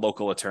to the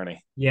local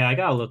attorney. yeah, I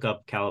gotta look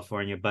up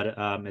California, but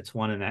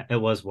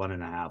it was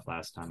 1.5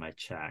 last time I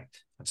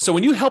checked. So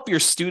when you help your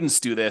students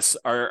do this,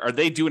 are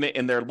they doing it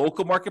in their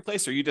local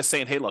marketplace? Or are you just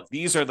saying, hey, look,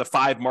 these are the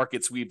 5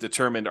 markets we've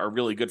determined are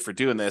really good for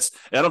doing this.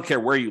 And I don't care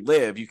where you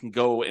live, you can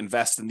go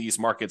invest in these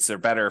markets. They're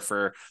better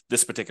for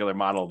this particular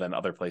model than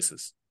other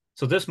places.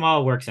 So this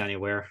model works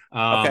anywhere.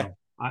 Okay.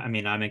 I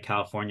mean, I'm in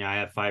California. I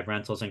have 5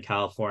 rentals in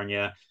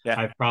California. Yeah.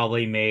 I've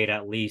probably made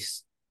at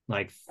least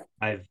like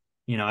I've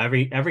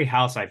every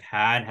house I've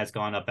had has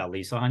gone up at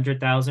least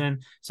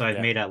 100,000. So I've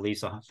Yeah. made at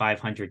least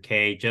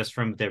 500K just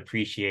from the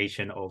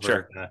appreciation over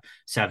Sure. the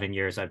 7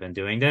 years I've been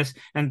doing this.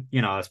 And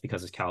that's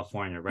because it's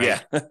California,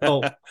 right? Yeah.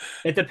 So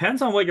it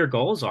depends on what your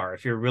goals are.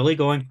 If you're really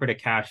going for the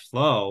cash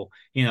flow,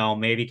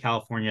 maybe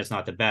California is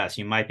not the best.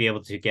 You might be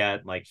able to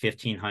get like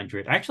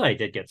 1,500. Actually, I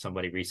did get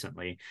somebody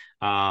recently,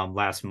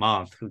 last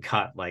month, who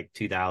got like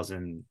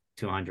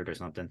 2,200 or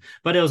something,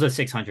 but it was a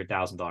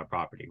 $600,000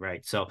 property,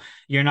 right? So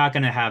you're not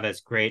going to have as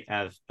great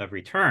of a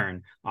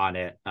return on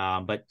it,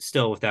 but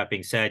still, with that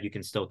being said, you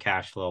can still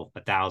cash flow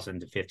 1,000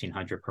 to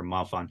 1,500 per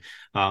month on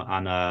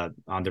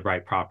the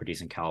right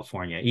properties in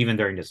California, even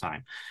during this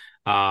time.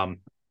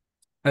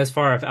 As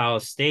far as out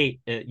of state,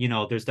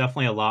 there's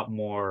definitely a lot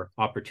more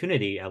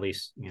opportunity, at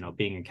least,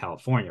 being in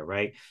California,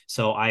 right?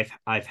 So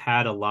I've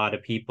had a lot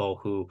of people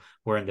who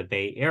were in the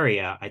Bay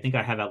Area. I think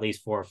I have at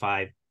least 4 or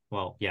 5,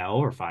 well, yeah,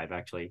 over 5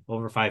 actually,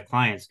 over 5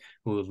 clients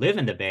who live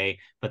in the Bay,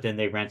 but then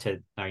they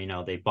rented,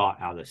 or, they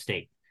bought out of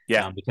state.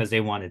 Yeah. Because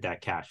they wanted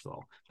that cash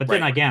flow. But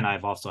Right. then again,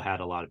 I've also had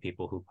a lot of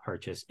people who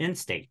purchase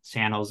in-state,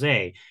 San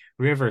Jose,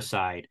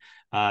 Riverside,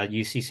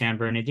 UC San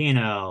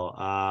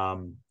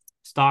Bernardino,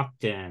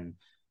 Stockton,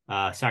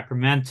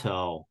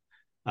 Sacramento,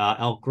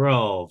 Elk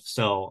Grove.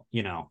 So,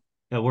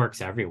 it works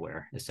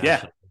everywhere, Yeah.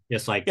 essentially.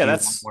 Just like, Yeah. do you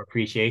want That's more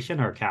appreciation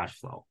or cash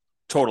flow?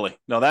 totally.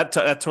 No, that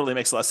totally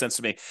makes a lot of sense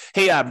to me.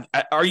 Hey,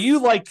 are you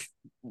like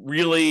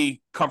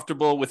really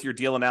comfortable with your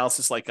deal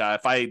analysis? Like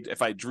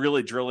if I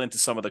really drill into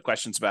some of the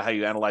questions about how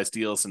you analyze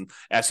deals and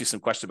ask you some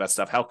questions about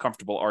stuff, how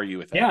comfortable are you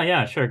with that?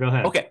 Yeah, sure. Go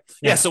ahead. Okay.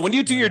 Yeah. So when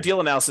you do your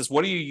deal analysis,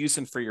 what are you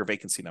using for your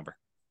vacancy number?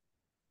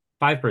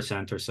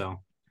 5% or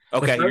so.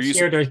 Okay. The first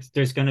year,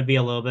 there's going to be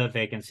a little bit of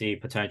vacancy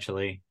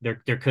potentially. There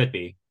could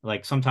be.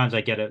 Like sometimes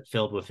I get it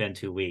filled within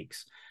 2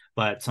 weeks,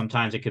 but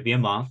sometimes it could be a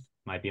month,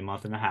 might be a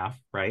month and a half,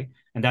 right?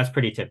 And that's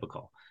pretty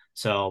typical.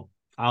 So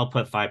I'll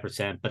put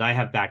 5%, but I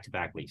have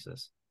back-to-back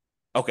leases.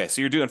 Okay,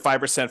 so you're doing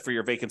 5% for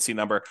your vacancy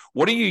number.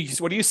 What are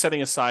you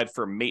setting aside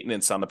for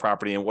maintenance on the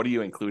property, and what do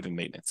you include in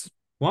maintenance?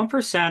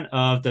 1%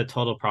 of the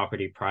total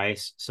property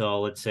price.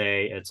 So let's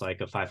say it's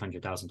like a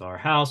 $500,000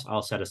 house.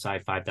 I'll set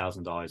aside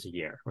 $5,000 a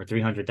year, or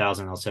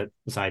 300,000. I'll set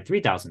aside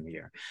 3,000 a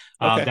year.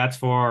 Okay. That's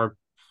for.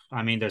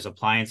 I mean, there's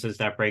appliances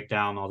that break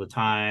down all the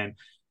time.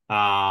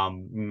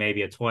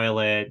 Maybe a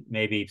toilet,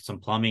 maybe some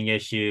plumbing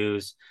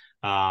issues.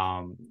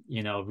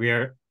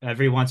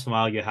 Every once in a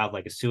while you have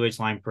like a sewage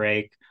line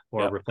break,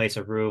 or replace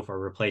a roof, or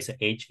replace a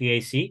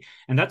HVAC.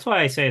 And that's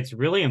why I say it's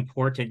really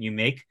important you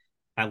make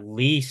at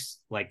least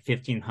like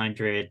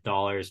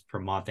 $1,500 per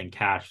month in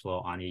cash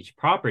flow on each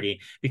property.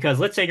 Because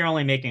let's say you're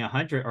only making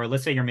 100, or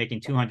let's say you're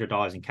making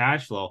 $200 in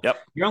cash flow.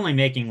 You're only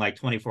making like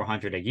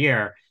 $2,400 a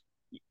year.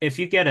 If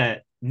you get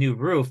a new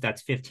roof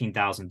that's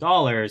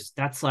 $15,000,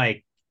 that's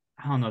like,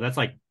 I don't know, that's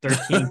like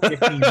 13,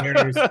 15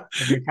 years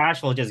of your cash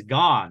flow just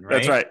gone, right?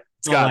 That's right.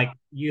 So like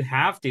you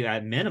have to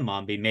at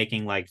minimum be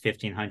making like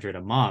 $1,500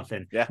 a month,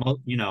 and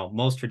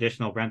most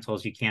traditional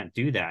rentals you can't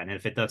do that. And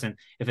if it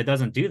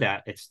doesn't do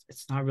that,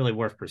 it's not really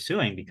worth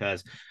pursuing,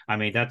 because I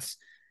mean that's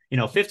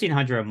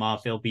 $1,500 a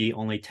month. It'll be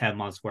only 10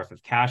 months worth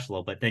of cash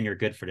flow, but then you're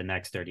good for the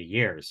next 30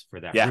 years for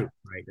that roof,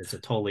 right? It's a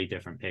totally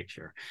different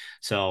picture.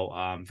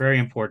 So very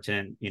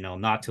important,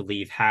 not to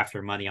leave half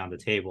your money on the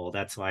table.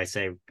 That's why I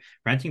say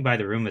renting by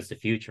the room is the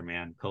future,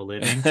 man.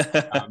 Co-living,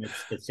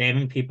 it's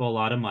saving people a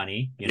lot of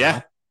money,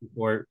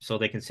 or so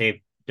they can save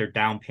their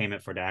down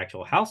payment for the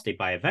actual house they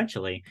buy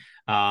eventually.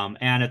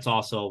 And it's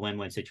also a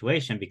win-win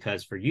situation,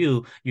 because for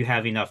you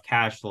have enough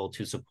cash flow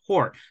to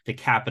support the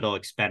capital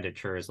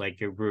expenditures like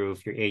your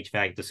roof, your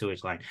HVAC, the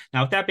sewage line.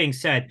 Now, with that being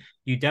said,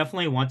 you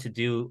definitely want to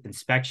do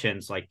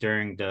inspections like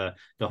during the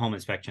home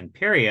inspection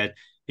period,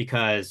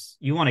 because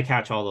you want to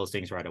catch all those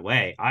things right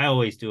away. I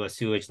always do a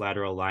sewage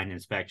lateral line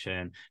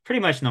inspection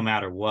pretty much no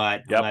matter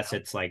what, unless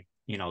it's like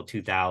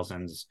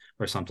 2000s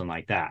or something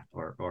like that,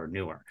 or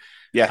newer.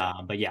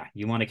 But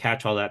you want to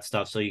catch all that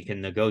stuff so you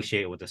can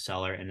negotiate with the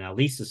seller, and at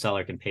least the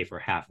seller can pay for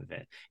half of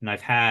it. And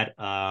I've had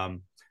a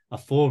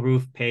full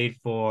roof paid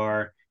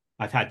for.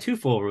 I've had 2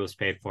 full roofs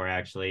paid for,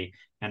 actually,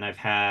 and I've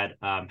had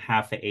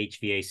half the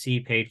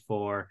HVAC paid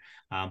for,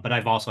 but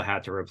I've also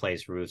had to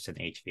replace roofs and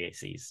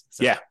HVACs.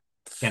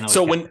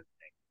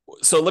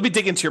 So let me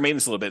dig into your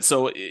maintenance a little bit.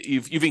 So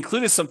you've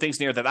included some things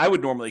in here that I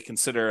would normally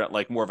consider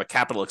like more of a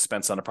capital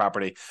expense on a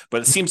property,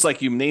 but it seems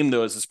like you named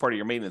those as part of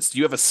your maintenance. Do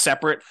you have a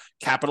separate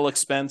capital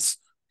expense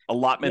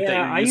allotment that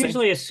you're using? I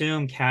usually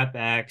assume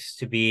CapEx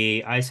to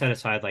be, I set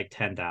aside like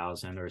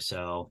 10,000 or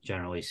so,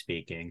 generally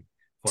speaking.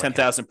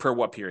 10,000 per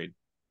what period?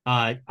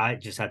 I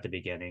just at the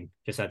beginning.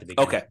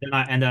 Okay.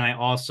 Then I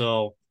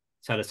also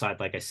set aside,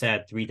 like I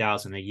said,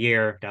 3,000 a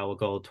year that will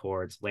go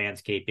towards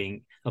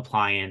landscaping,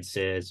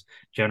 appliances,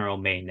 general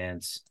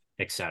maintenance,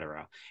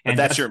 etc. And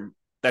that's your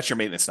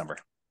maintenance number.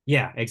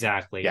 Yeah,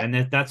 exactly. Yeah.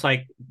 And that's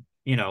like,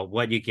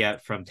 what you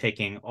get from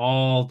taking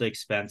all the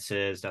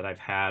expenses that I've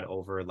had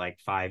over like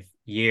 5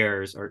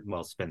 years, or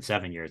well, it's been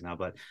 7 years now,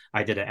 but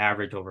I did an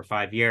average over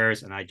 5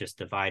 years, and I just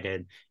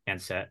divided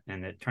and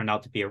and it turned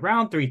out to be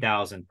around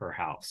 3,000 per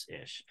house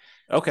ish.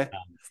 Okay.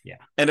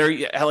 And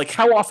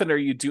how often are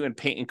you doing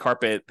paint and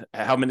carpet?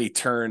 How many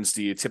turns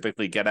do you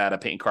typically get out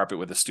of paint and carpet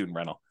with a student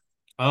rental?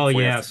 Oh,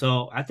 yeah.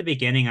 So at the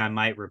beginning, I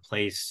might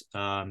replace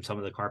some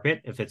of the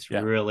carpet if it's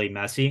really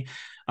messy.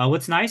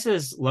 What's nice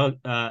is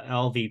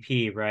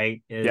LVP,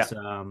 right, is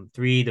 $3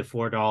 to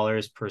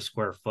 $4 per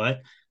square foot.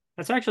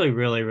 That's actually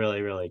really,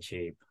 really, really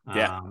cheap.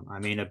 I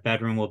mean, a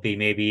bedroom will be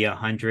maybe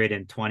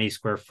 120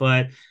 square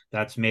foot.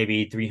 That's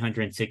maybe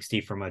 360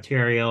 for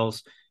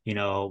materials.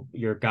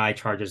 Your guy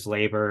charges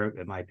labor.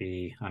 It might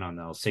be, I don't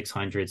know,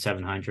 600,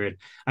 700.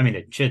 I mean,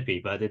 it should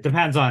be, but it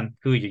depends on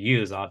who you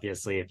use,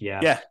 obviously. If you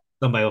have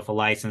somebody with a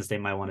license, they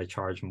might want to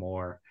charge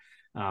more.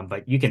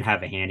 But you can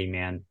have a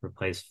handyman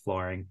replace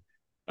flooring.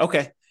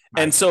 Okay.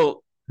 And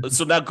so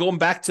now going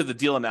back to the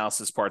deal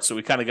analysis part, so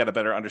we kind of got a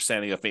better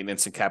understanding of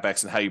maintenance and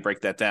CapEx and how you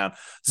break that down.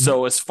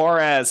 So as far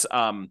as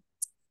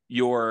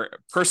your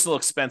personal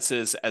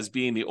expenses as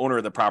being the owner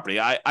of the property,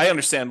 I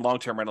understand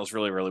long-term rentals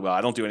really, really well.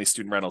 I don't do any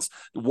student rentals.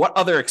 What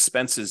other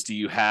expenses do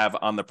you have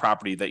on the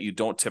property that you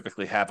don't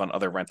typically have on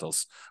other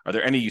rentals? Are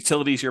there any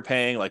utilities you're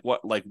paying?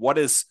 What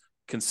is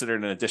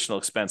considered an additional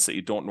expense that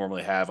you don't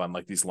normally have on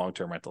like these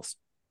long-term rentals?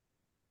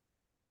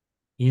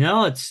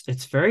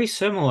 It's very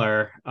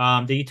similar.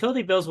 The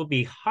utility bills will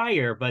be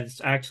higher, but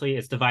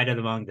it's divided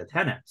among the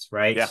tenants,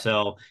 right? Yeah.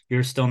 So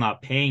you're still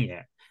not paying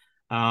it.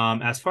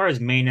 As far as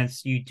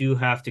maintenance, you do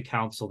have to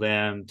counsel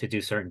them to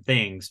do certain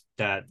things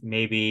that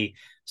maybe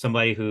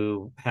somebody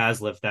who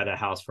has lived at a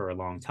house for a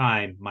long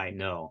time might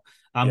know.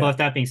 But Yeah. with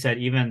that being said,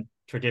 even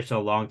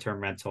traditional long-term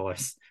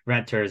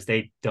renters,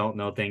 they don't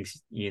know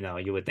things,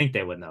 you would think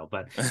they would know.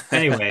 But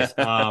anyways,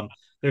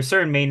 there's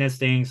certain maintenance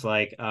things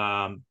like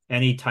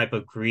any type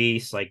of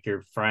grease, like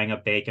you're frying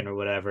up bacon or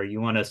whatever, you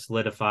want to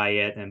solidify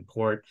it and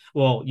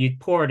you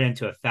pour it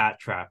into a fat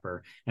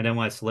trapper, and then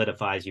when it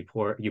solidifies, you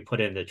put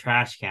it in the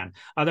trash can.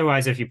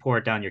 Otherwise, if you pour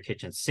it down your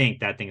kitchen sink,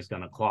 that thing is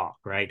going to clog,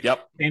 right?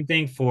 Yep. Same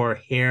thing for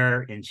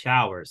hair in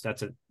showers.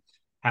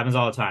 Happens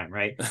all the time,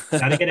 right?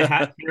 Got to get a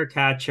hair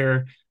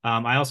catcher.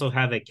 I also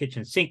have a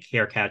kitchen sink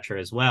hair catcher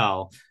as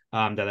well,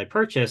 that I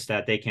purchased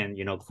that they can,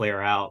 clear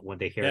out when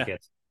the hair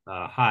gets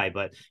high.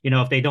 But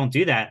if they don't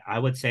do that, I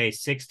would say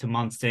 6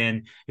 months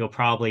in, you'll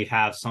probably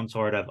have some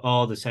sort of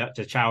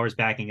the shower's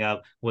backing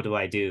up. What do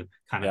I do?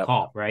 Kind of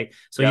call, right?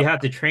 So you have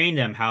to train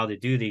them how to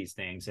do these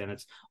things, and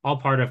it's all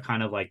part of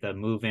kind of like the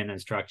move-in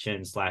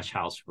instructions /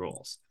 house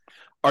rules.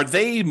 Are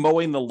they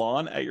mowing the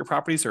lawn at your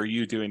properties, or are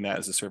you doing that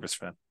as a service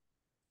for them?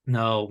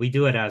 No, I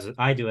do it as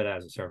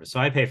a service. So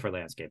I pay for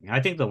landscaping. I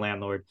think the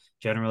landlord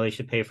generally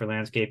should pay for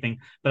landscaping,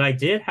 but I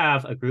did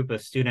have a group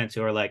of students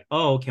who are like,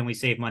 "Oh, can we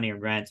save money in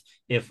rent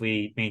if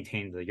we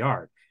maintain the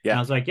yard?" Yeah. And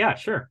I was like, "Yeah,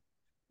 sure.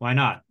 Why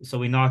not?" So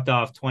we knocked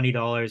off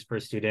 $20 per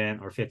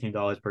student or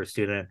 $15 per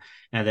student,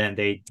 and then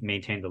they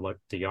maintained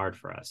the yard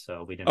for us.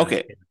 So we didn't.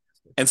 Okay.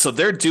 And so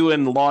they're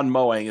doing lawn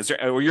mowing.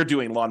 Or you're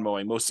doing lawn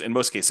mowing in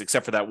most cases,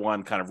 except for that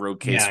one kind of road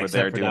case where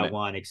they're doing that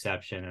one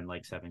exception in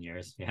like 7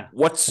 years. Yeah.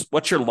 What's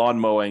your lawn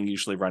mowing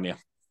usually run you?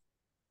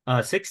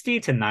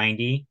 60 to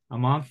 90 a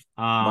month.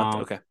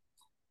 Okay.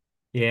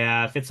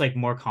 Yeah, if it's like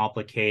more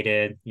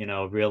complicated,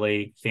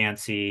 really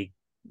fancy,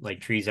 like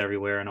trees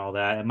everywhere and all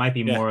that, it might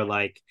be more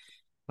like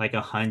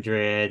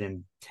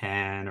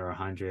 110 or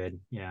 100.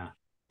 Yeah.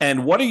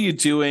 And what are you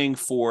doing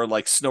for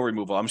like snow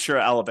removal? I'm sure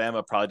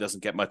Alabama probably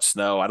doesn't get much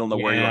snow. I don't know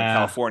where you are in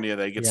California,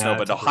 they get snow,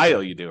 but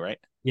Ohio you do, right?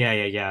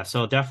 Yeah.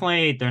 So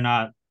definitely they're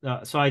not.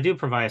 So I do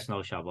provide a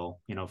snow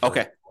shovel,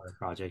 for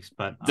projects,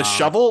 but the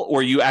shovel,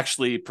 or you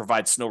actually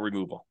provide snow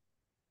removal?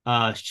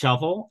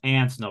 Shovel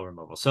and snow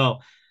removal.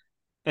 So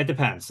it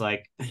depends.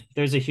 Like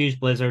there's a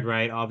huge blizzard,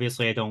 right?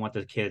 Obviously, I don't want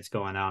the kids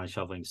going out and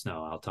shoveling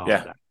snow. I'll tell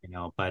them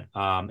that, But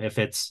if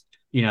it's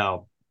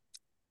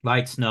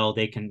light snow,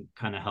 they can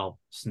kind of help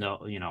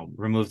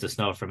remove the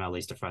snow from at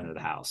least the front of the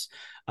house.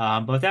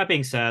 But with that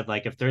being said,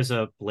 like if there's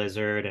a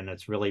blizzard and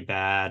it's really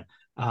bad,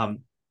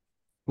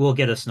 we'll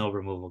get a snow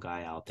removal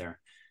guy out there.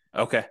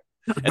 Okay.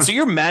 And so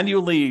you're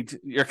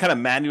kind of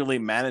manually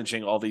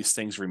managing all these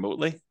things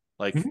remotely?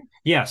 Like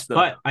yes,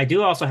 but I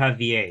do also have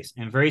VAs,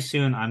 and very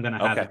soon I'm going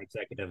to have an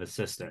executive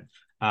assistant.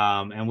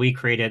 And we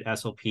created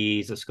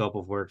SOPs, a scope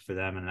of work for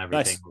them and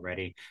everything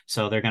already.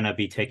 So they're going to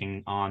be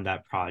taking on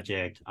that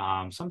project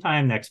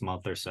sometime next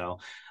month or so.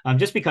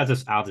 Just because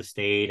it's out of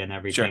state and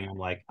everything, I'm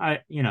like,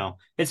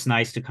 it's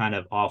nice to kind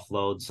of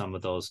offload some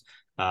of those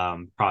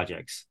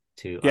projects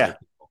to other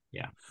people.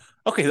 Yeah.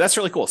 Okay, that's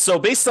really cool. So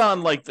based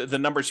on like the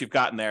numbers you've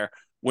gotten there,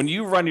 when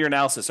you run your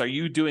analysis, are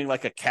you doing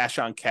like a cash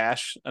on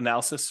cash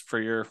analysis for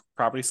your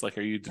properties? Like,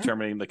 are you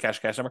determining the cash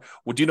number?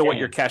 Well, do you know what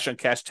your cash on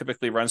cash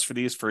typically runs for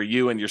these for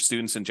you and your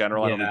students in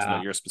general? I don't need to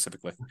know yours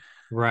specifically.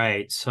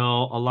 Right. So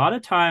a lot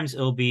of times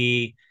it'll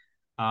be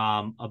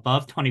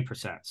above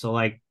 20%. So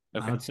like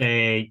I would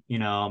say,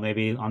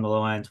 maybe on the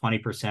low end,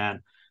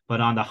 20%,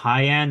 but on the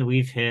high end,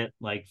 we've hit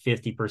like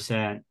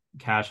 50%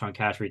 cash on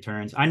cash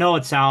returns. I know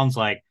it sounds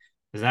like,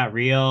 is that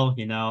real?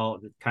 It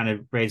kind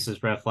of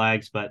raises red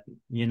flags, but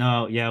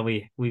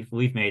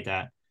we've made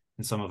that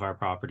in some of our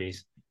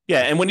properties.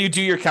 Yeah, and when you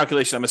do your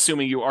calculation, I'm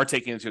assuming you are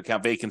taking into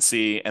account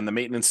vacancy and the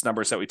maintenance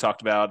numbers that we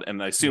talked about,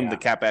 and I assume the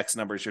CapEx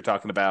numbers you're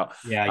talking about.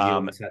 Yeah, you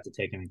always have to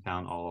take into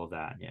account all of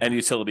that. Yeah. And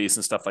utilities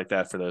and stuff like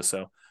that for those.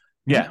 So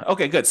yeah.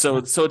 Okay, good. So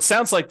it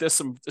sounds like there's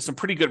some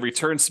pretty good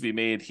returns to be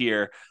made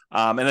here.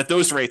 And at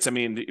those rates, I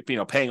mean,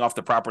 paying off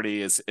the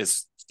property is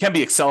can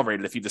be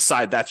accelerated if you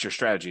decide that's your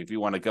strategy. If you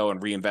want to go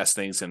and reinvest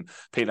things and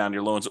pay down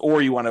your loans,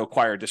 or you want to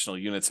acquire additional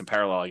units in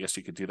parallel, I guess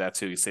you could do that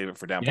too. You save it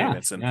for down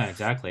payments. And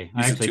exactly.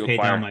 I actually paid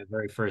down my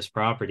very first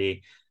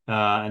property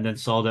and then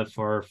sold it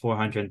for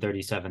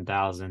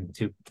 $437,000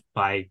 to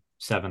buy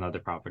 7 other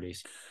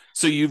properties.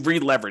 So you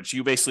re-leveraged.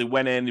 You basically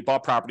went in, you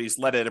bought properties,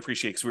 let it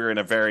appreciate, because we were in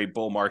a very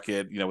bull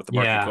market, with the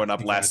market going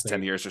up last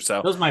 10 years or so.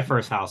 That was my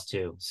first house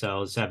too.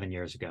 So 7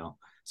 years ago.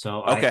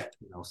 So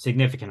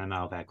significant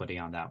amount of equity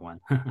on that one.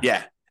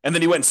 Yeah. And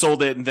then you went and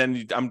sold it. And then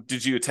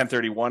did you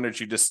 1031, or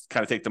did you just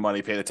kind of take the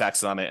money, pay the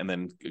taxes on it, and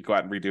then go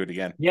out and redo it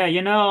again? Yeah.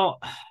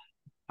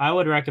 I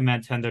would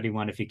recommend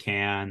 1031 if you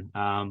can.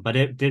 But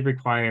it did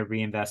require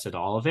reinvested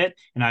all of it.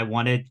 And I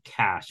wanted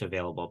cash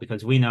available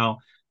because we know,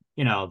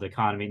 the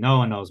economy, no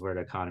one knows where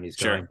the economy is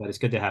going, but it's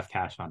good to have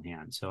cash on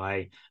hand. So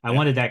I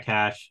wanted that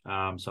cash.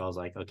 So I was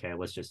like, okay,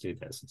 let's just do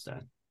this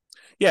instead.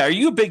 Yeah. Are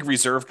you a big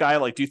reserve guy?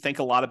 Like, do you think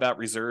a lot about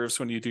reserves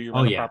when you do your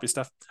property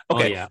stuff?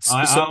 Okay. I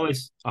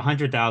always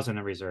 100,000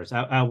 in reserves.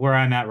 Where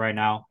I'm at right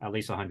now, at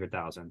least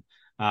 100,000.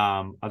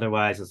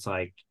 Otherwise it's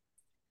like,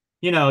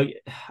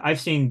 I've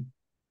seen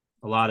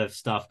a lot of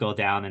stuff go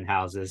down in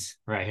houses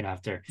right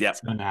after Yep.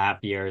 7.5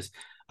 years.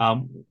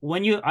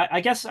 When you,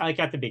 I guess, like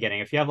at the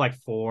beginning, if you have like up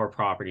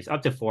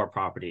to four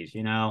properties,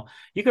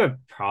 you could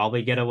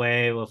probably get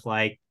away with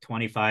like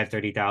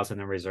 25-30,000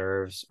 in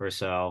reserves or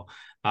so.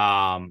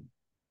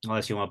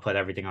 Unless you want to put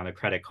everything on a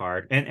credit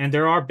card. And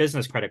there are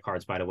business credit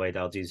cards, by the way,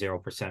 that'll do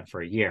 0%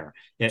 for a year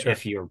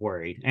if you're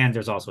worried. And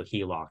there's also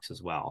HELOCs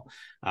as well,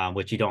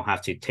 which you don't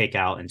have to take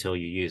out until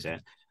you use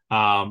it.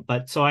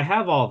 But so I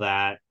have all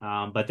that.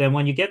 But then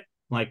when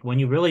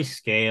you really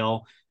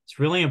scale, it's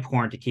really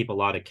important to keep a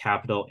lot of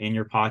capital in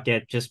your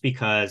pocket just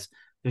because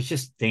there's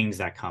just things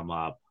that come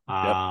up.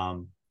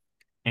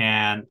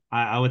 And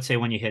I would say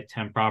when you hit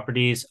 10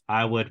 properties,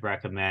 I would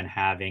recommend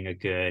having a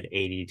good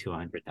 80 to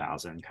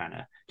 100,000 kind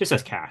of just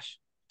as cash.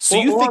 So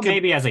you think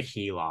maybe as a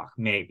HELOC,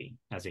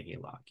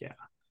 yeah.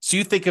 So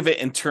you think of it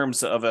in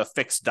terms of a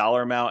fixed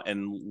dollar amount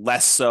and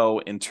less so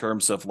in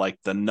terms of like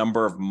the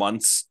number of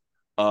months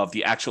of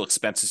the actual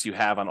expenses you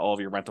have on all of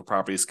your rental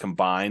properties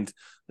combined,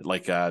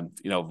 like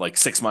like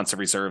 6 months of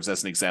reserves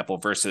as an example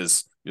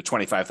versus your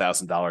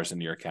 $25,000 in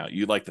your account.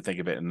 You like to think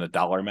of it in the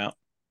dollar amount?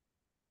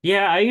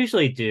 Yeah, I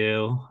usually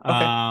do.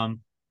 Okay.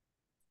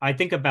 I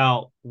think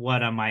about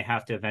what I might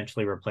have to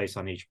eventually replace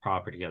on each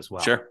property as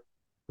well. Sure.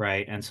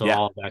 Right. And so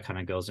all of that kind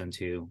of goes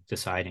into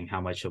deciding how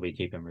much should we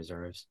keep in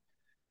reserves.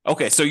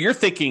 Okay. So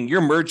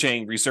you're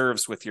merging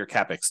reserves with your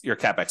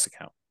CapEx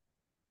account.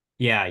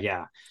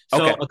 Yeah.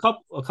 So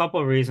a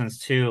couple of reasons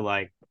too,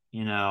 like,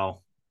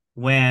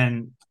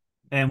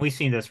 and we've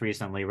seen this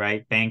recently,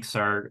 right? Banks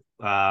are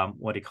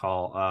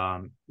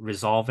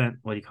resolvent.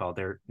 What do you call it?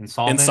 They're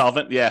insolvent.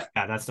 Insolvent, yeah.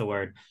 Yeah, that's the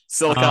word.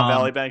 Silicon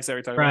Valley banks that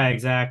we're talking about. Right,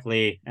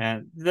 exactly.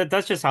 And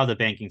that's just how the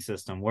banking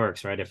system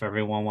works, right? If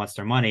everyone wants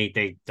their money,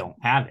 they don't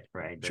have it,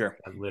 right? Sure.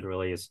 That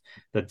literally is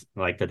the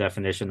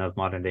definition of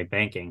modern day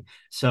banking.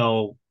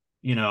 So,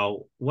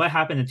 what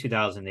happened in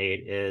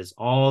 2008 is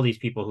all these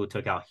people who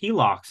took out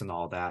HELOCs and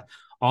all that,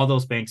 all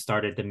those banks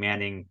started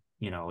demanding,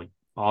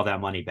 all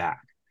that money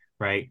back,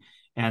 right?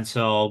 And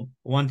so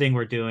one thing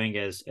we're doing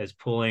is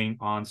pulling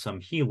on some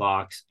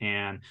HELOCs,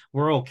 and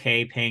we're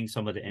okay paying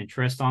some of the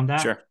interest on that.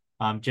 Sure.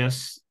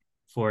 Just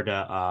for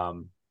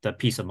the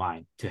peace of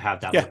mind to have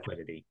that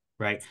liquidity,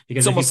 right?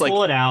 Because it's if you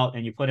pull it out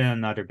and you put it in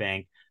another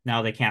bank,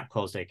 now they can't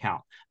close the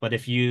account. But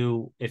if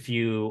you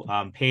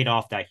paid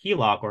off that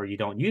HELOC or you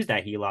don't use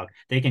that HELOC,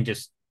 they can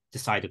just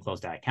decide to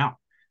close that account.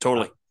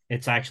 Totally.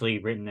 It's actually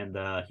written in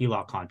the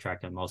HELOC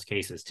contract in most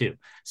cases too.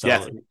 So if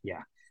totally.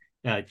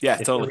 You're a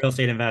real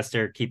estate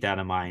investor, keep that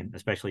in mind,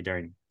 especially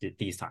during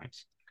these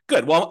times.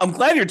 Good. Well, I'm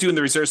glad you're doing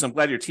the reserves. I'm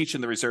glad you're teaching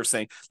the reserves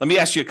thing. Let me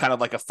ask you kind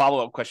of like a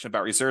follow-up question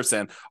about reserves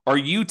then. Are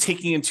you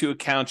taking into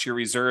account your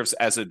reserves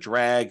as a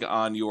drag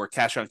on your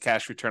cash on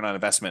cash return on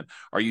investment?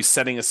 Are you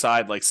setting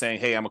aside like saying,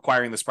 hey, I'm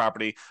acquiring this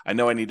property. I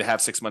know I need to have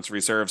 6 months of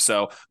reserves.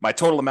 So my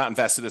total amount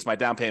invested is my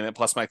down payment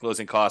plus my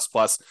closing costs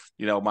plus,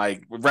 my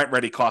rent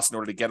ready costs in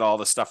order to get all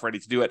the stuff ready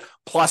to do it.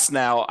 Plus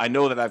now I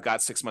know that I've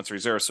got 6 months of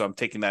reserves. So I'm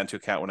taking that into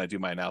account when I do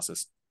my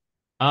analysis.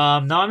 No,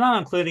 I'm not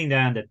including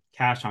that in the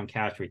cash on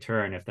cash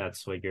return, if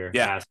that's what you're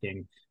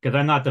asking, because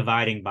I'm not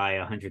dividing by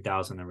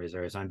 100,000 in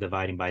reserves. I'm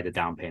dividing by the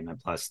down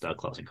payment plus the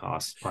closing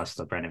costs plus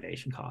the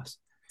renovation costs.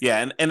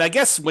 Yeah, and I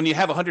guess when you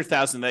have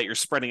 100,000 that you're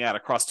spreading out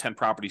across 10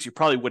 properties, you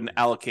probably wouldn't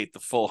allocate the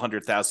full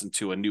 100,000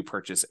 to a new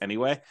purchase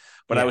anyway.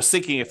 But I was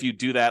thinking if you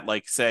do that,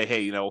 like say,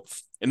 hey,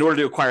 in order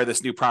to acquire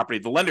this new property,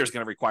 the lender is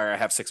going to require I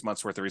have 6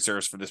 months worth of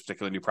reserves for this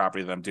particular new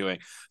property that I'm doing.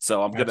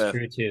 So I'm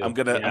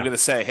gonna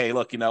say, hey,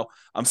 look,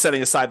 I'm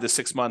setting aside this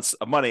 6 months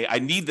of money. I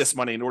need this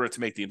money in order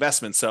to make the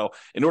investment. So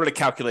in order to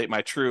calculate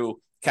my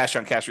true cash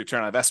on cash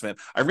return on investment,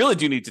 I really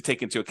do need to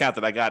take into account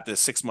that I got this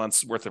 6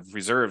 months worth of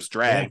reserves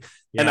drag,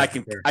 and I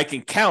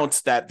can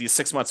count that these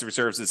 6 months of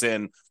reserves is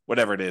in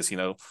whatever it is,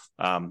 your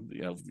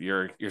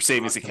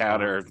savings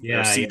account or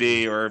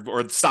CD or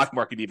the stock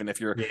market, even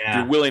if you're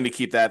willing to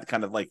keep that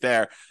kind of like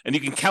there, and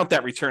you can count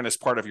that return as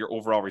part of your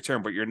overall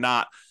return, but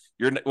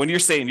when you're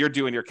saying you're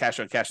doing your cash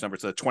on cash number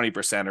to the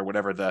 20% or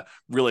whatever the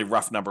really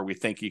rough number we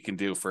think you can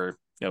do for,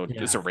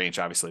 it's a range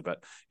obviously,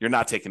 but you're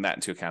not taking that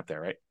into account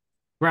there, right?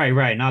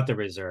 Right. Not the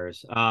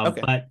reserves.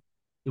 But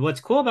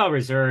what's cool about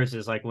reserves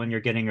is like when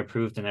you're getting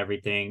approved and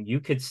everything, you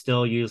could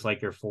still use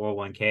like your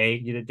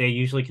 401k. They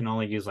usually can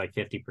only use like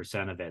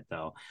 50% of it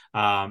though.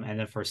 And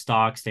then for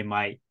stocks, they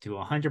might do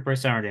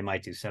 100% or they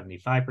might do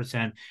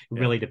 75%. It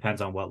really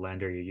depends on what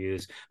lender you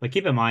use. But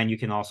keep in mind, you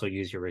can also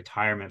use your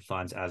retirement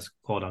funds as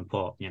quote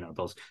unquote,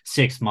 those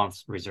 6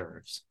 months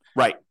reserves.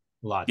 Right.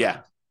 A lot.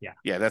 Yeah,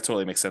 that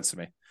totally makes sense to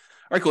me.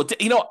 All right, cool.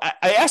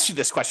 I asked you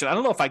this question. I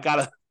don't know if I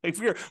got if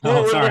we're a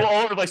little all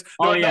over the place.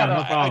 No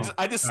problem.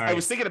 I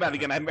was thinking about it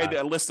again. I made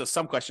a list of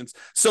some questions.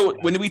 So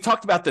when we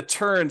talked about the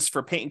turns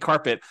for paint and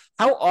carpet,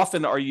 how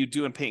often are you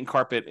doing paint and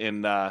carpet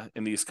in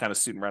these kind of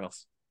student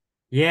rentals?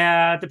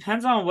 Yeah, it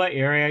depends on what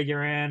area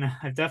you're in.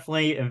 I've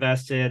definitely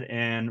invested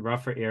in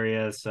rougher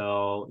areas.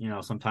 So,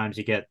 sometimes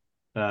you get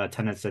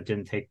tenants that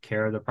didn't take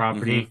care of the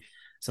property. Mm-hmm.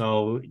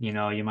 So, you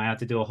might have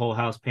to do a whole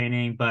house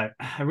painting, but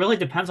it really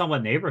depends on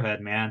what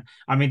neighborhood, man.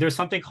 I mean, there's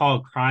something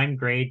called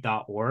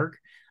crimegrade.org.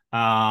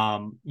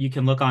 You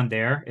can look on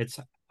there.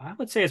 I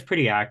would say it's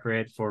pretty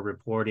accurate for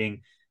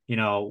reporting,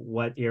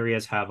 what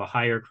areas have a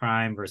higher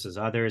crime versus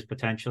others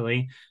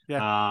potentially.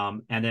 Yeah.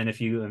 And then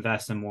if you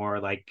invest in more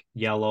like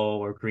yellow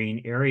or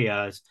green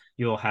areas,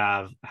 you'll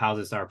have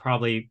houses that are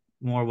probably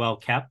more well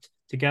kept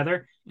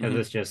together because Hmm.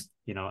 it's just,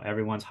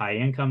 everyone's high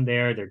income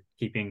there. They're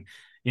keeping,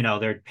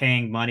 they're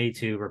paying money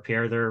to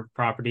repair their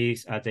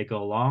properties as they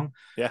go along.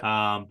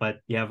 Yeah.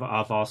 But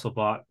I've also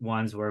bought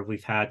ones where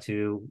we've had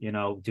to,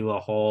 do a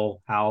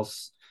whole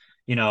house,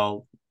 you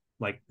know,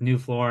 like new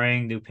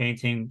flooring, new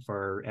painting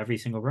for every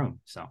single room.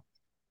 So,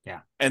 yeah.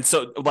 And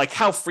so, like,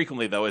 how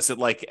frequently though? Is it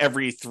like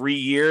every 3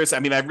 years? I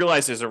mean, I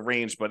realize there's a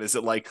range, but is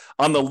it like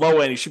on the low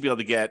end, you should be able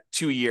to get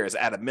 2 years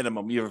at a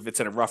minimum, even if it's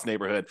in a rough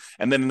neighborhood,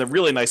 and then in the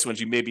really nice ones,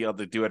 you may be able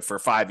to do it for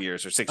 5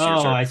 years or 6 years,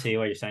 Oh, or I see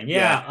what you're saying.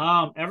 yeah.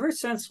 Yeah. Ever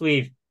since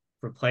we've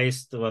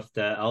replaced with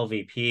the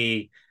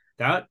LVP,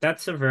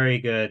 that's a very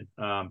good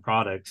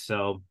product.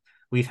 So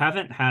we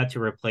haven't had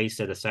to replace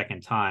it a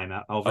second time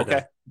over Okay.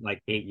 the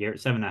like 8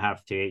 years,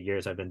 7.5 to 8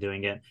 years I've been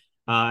doing it.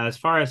 As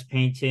far as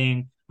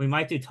painting, we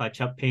might do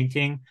touch-up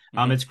painting.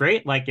 Hmm. It's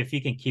great, like if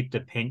you can keep the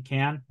paint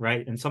can,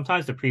 right? And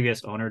sometimes the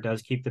previous owner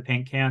does keep the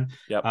paint can,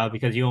 Yep.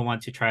 because you don't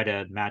want to try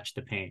to match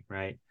the paint,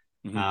 right?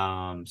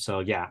 Hmm. So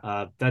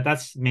yeah,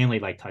 that's mainly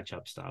like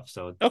touch-up stuff.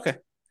 So Okay.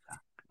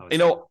 I would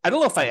say I don't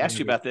know if I asked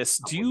you every about this.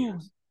 couple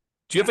years.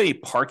 Do you Yeah. have any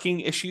parking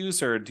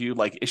issues, or do you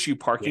like issue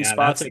parking Yeah,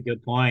 that's spots? a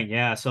good point.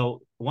 Yeah.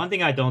 So one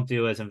thing I don't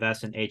do is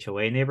invest in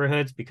HOA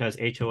neighborhoods because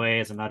HOA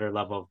is another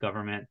level of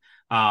government.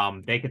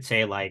 They could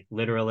say like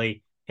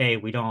literally, hey,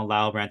 we don't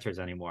allow renters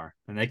anymore.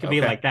 And they could be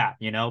Okay. like that,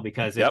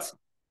 because Yep.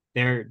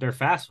 they're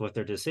fast with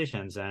their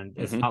decisions, and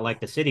it's Hmm. not like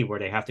the city where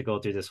they have to go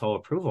through this whole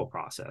approval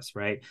process,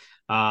 right?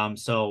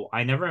 So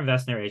I never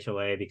invest in their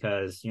HOA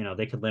because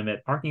they could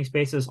limit parking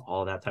spaces,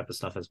 all that type of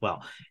stuff as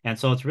well. And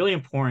so it's really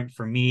important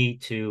for me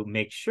to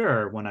make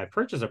sure when I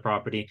purchase a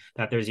property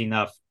that there's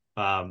enough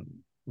um,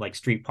 like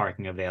street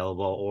parking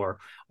available,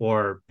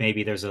 or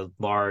maybe there's a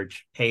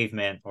large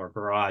pavement or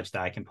garage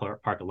that I can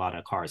park a lot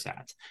of cars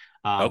at.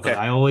 But Okay.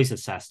 I always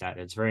assess that.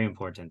 It's very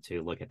important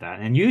to look at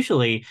that. And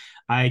usually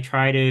I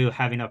try to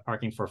have enough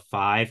parking for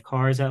 5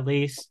 cars at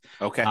least.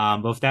 Okay.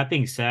 But with that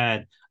being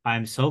said,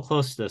 I'm so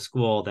close to the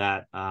school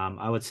that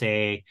I would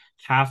say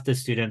half the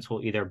students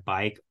will either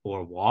bike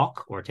or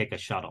walk or take a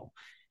shuttle.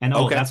 And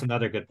Okay. that's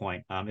another good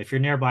point. If you're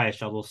nearby a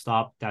shuttle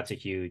stop, that's a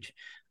huge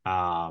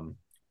um,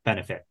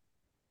 benefit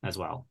as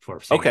well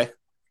for savings. Okay.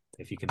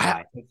 If you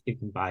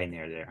can buy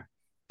near there.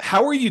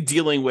 How are you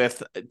dealing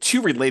with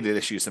two related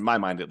issues in my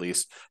mind, at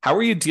least? How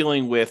are you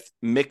dealing with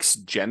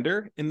mixed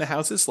gender in the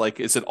houses?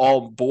 Like, is it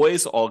all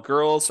boys, all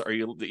girls? Are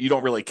you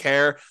don't really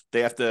care?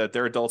 They're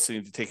adults who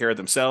need to take care of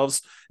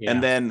themselves. And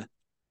Yeah. then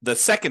the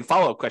second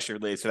follow-up question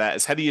related to that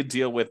is, how do you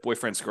deal with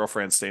boyfriends,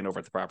 girlfriends staying over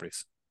at the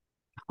properties?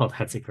 Oh,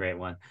 that's a great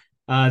one.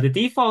 The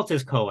default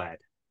is co-ed.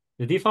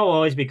 The default will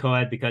always be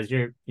co-ed because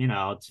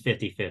it's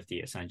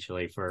 50-50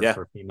 essentially for Yeah.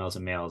 females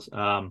and males.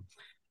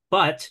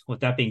 But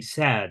with that being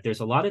said, there's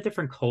a lot of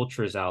different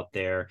cultures out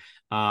there.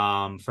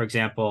 For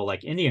example,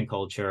 like Indian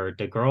culture,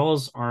 the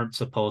girls aren't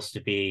supposed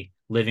to be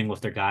living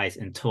with their guys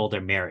until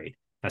they're married.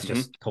 That's Hmm.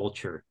 just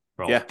cultural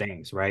Yeah.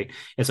 things, right?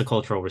 It's a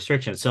cultural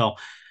restriction. So,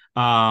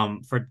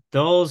 for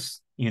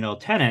those,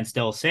 tenants,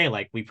 they'll say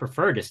like, we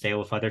prefer to stay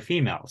with other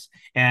females.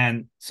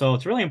 And so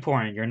it's really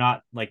important. You're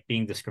not like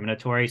being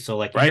discriminatory. So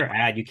like in Right. your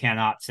ad, you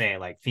cannot say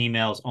like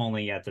females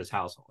only at this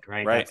household,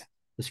 right? Right. That's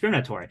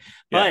discriminatory.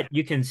 Yeah. But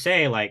you can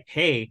say like,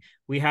 hey,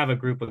 we have a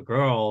group of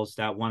girls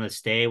that want to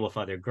stay with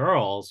other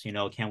girls,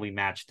 can we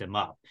match them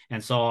up?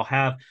 And so I'll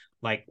have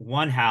like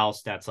one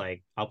house that's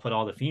like, I'll put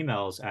all the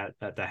females at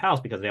the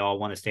house because they all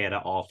want to stay at an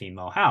all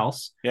female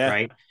house, Yeah.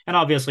 right? And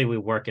obviously we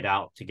work it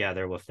out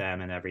together with them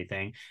and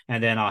everything.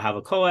 And then I'll have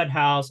a co-ed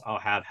house. I'll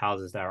have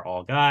houses that are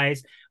all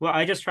guys. Well,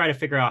 I just try to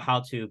figure out how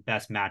to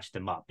best match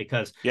them up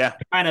because Yeah.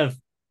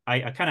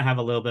 I kind of have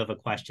a little bit of a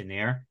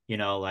questionnaire,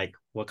 like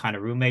what kind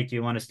of roommate do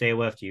you want to stay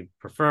with? Do you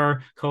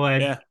prefer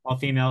co-ed, Yeah. all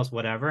females,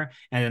 whatever?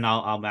 And then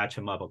I'll match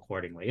them up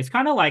accordingly. It's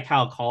kind of like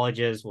how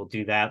colleges will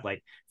do that,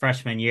 like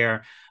freshman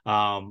year.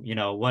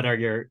 What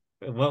are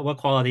what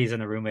qualities in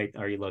the roommate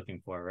are you looking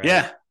for, right?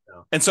 Yeah.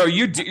 So, And so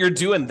you're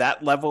doing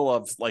that level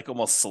of like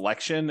almost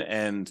selection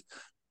and yeah,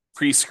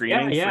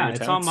 pre-screening for yeah. your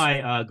It's on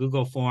tenants? my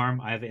Google form.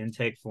 I have an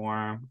intake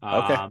form.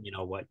 Okay.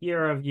 What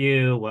year of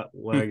you, what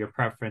Hmm. are your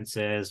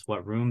preferences,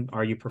 what room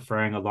are you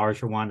preferring, a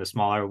larger one, a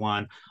smaller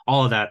one,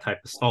 all of that type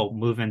of stuff. Oh,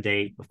 move-in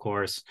date, of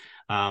course.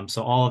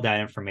 So all of that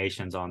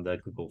information's on the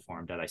Google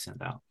form that I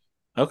sent out.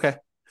 Okay.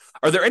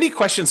 Are there any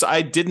questions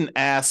I didn't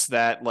ask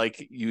that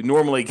like you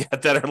normally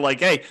get that are like,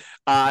 hey,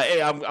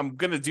 I'm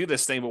gonna do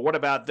this thing, but what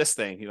about this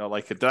thing?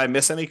 Like, did I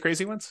miss any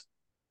crazy ones?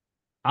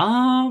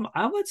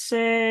 I would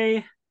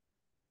say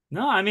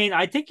no. I mean,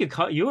 I think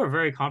you were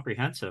very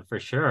comprehensive for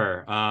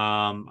sure.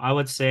 I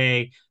would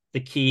say the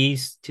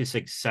keys to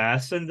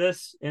success in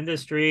this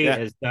industry Yeah.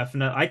 is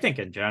definitely, I think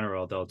in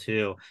general though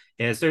too,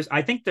 is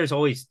I think there's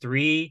always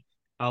three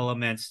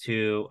elements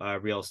to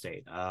real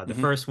estate. The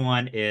Hmm. first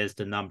one is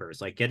the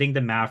numbers, like getting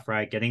the math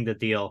right, getting the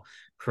deal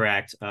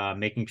correct,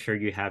 making sure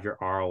you have your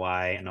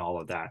ROI and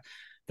all of that.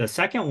 The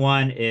second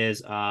one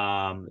is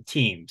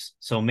teams.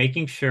 So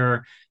making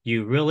sure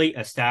you really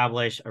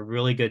establish a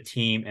really good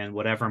team in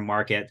whatever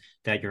market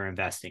that you're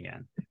investing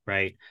in,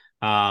 right?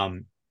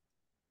 And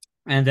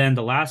then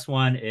the last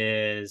one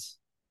is,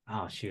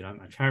 oh shoot, I'm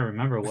trying to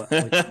remember which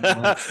one.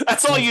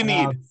 That's all you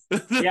need.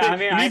 Yeah, I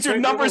mean, You need your there's a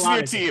numbers in lot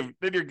your of things. team,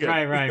 then you're good.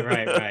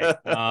 Right.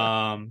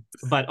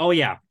 But oh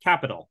yeah,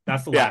 capital.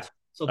 That's the Yeah. last.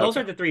 So those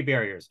Okay. are the three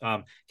barriers.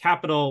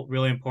 Capital,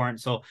 really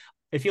important. So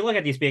if you look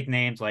at these big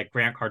names like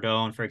Grant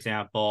Cardone, for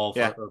example,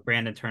 Yeah. or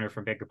Brandon Turner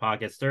from Bigger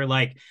Pockets, they're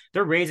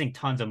raising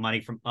tons of money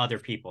from other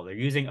people. They're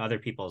using other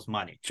people's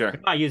money. Sure.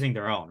 They're not using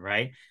their own,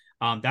 right?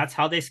 That's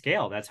how they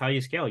scale. That's how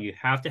you scale. You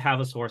have to have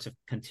a source of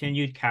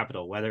continued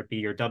capital, whether it be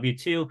your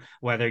W-2,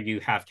 whether you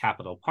have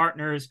capital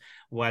partners,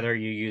 whether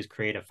you use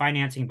creative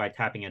financing by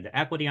tapping into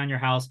equity on your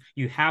house.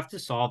 You have to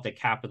solve the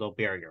capital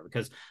barrier,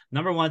 because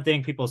number one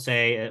thing people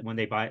say when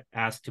they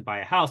ask to buy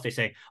a house, they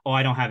say, "Oh,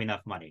 I don't have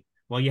enough money."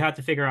 Well, you have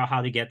to figure out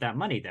how to get that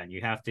money. Then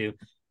you have to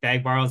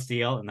beg, borrow, and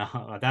steal, and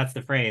that's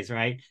the phrase,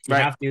 right?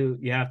 Right. You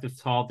have to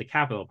solve the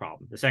capital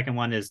problem. The second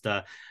one is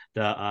the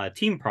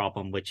team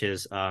problem, which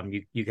is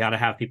you got to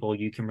have people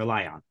you can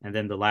rely on. And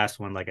then the last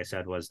one, like I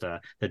said, was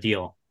the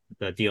deal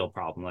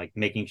problem, like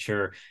making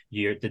sure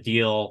the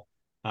deal.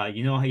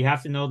 You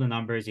have to know the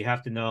numbers, you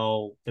have to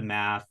know the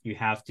math, you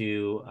have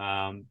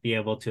to be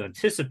able to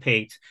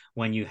anticipate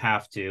when you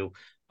have to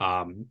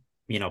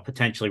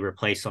potentially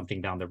replace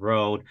something down the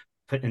road,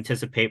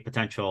 anticipate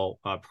potential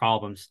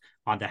problems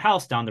on the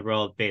house down the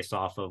road based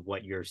off of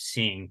what you're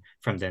seeing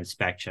from the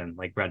inspection,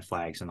 like red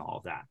flags and all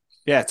of that.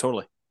 Yeah,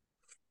 totally.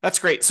 That's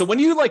great. So when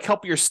you like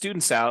help your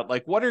students out,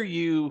 like what are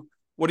you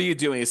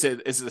doing? Is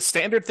it a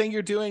standard thing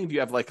you're doing? Do you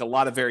have like a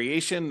lot of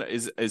variation?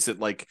 Is it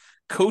like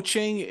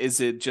coaching? Is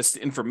it just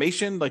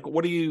information? Like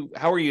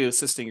how are you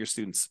assisting your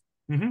students?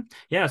 Mm-hmm.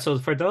 Yeah. So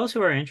for those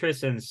who are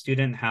interested in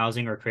student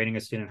housing or creating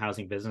a student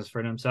housing business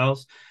for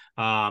themselves,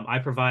 I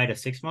provide a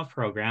 6-month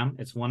program.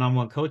 It's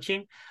one-on-one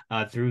coaching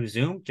through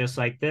Zoom, just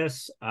like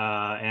this.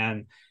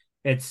 And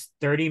it's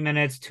 30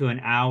 minutes to an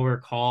hour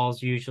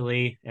calls,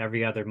 usually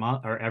every other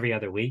month or every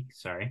other week.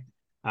 Sorry.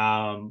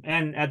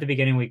 And at the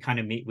beginning, we kind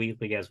of meet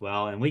weekly as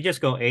well. And we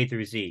just go A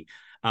through Z.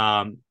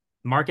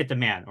 Market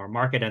demand or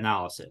market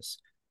analysis,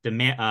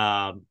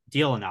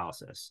 deal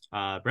analysis,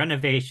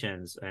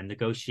 renovations and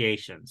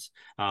negotiations,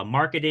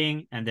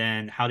 marketing, and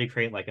then how to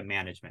create like a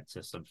management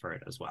system for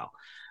it as well.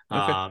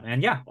 Okay.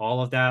 And yeah,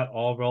 all of that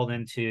all rolled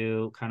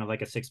into kind of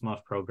like a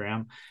 6-month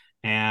program.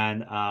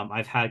 And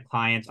I've had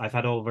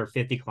over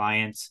 50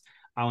 clients.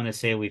 I want to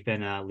say we've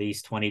been in at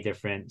least 20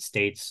 different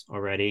states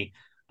already,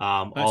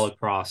 Nice. all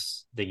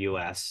across the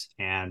US.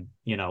 And,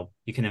 you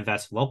can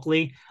invest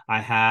locally.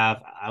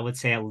 I would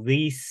say at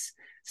least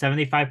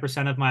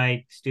 75% of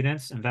my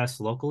students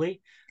invest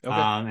locally. Okay.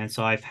 And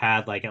so I've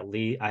had like at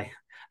least, I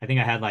think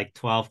I had like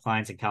 12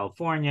 clients in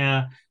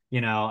California.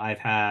 I've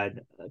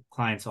had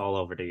clients all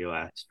over the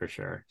US for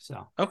sure.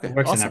 So okay, it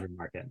works awesome. in every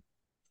market.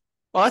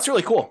 Well, that's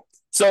really cool.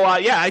 So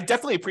yeah, I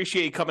definitely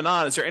appreciate you coming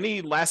on. Is there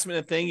any last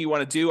minute thing you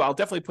want to do? I'll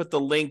definitely put the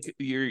link.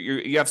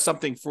 You have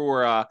something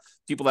for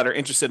people that are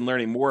interested in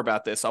learning more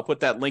about this. I'll put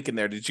that link in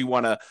there. Did you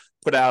want to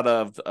put out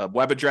a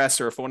web address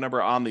or a phone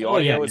number on the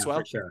audio as well?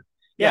 For sure.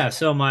 Yeah.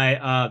 So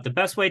the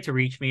best way to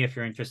reach me if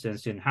you're interested in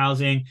student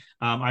housing,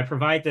 I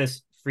provide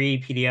this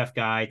free PDF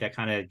guide that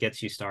kind of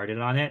gets you started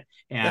on it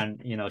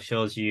and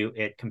shows you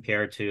it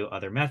compared to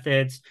other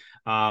methods.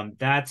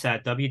 That's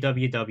at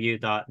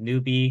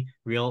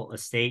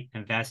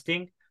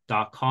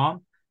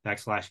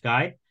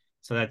www.newbierealestateinvesting.com/guide.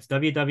 So that's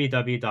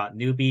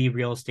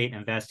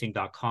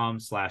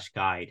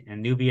www.newbierealestateinvesting.com/guide.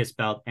 And newbie is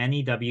spelled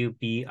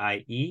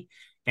NEWBIE.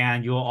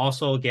 And you'll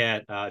also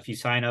get, if you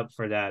sign up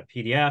for that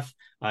PDF,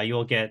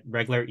 you'll get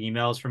regular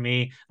emails from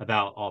me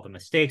about all the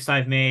mistakes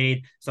I've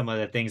made, some of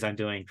the things I'm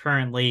doing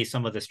currently,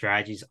 some of the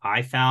strategies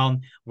I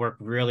found work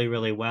really,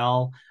 really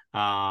well.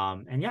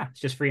 And yeah, it's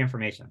just free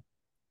information.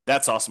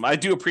 That's awesome. I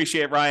do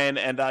appreciate it, Ryan.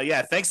 And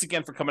yeah, thanks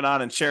again for coming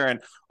on and sharing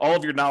all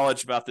of your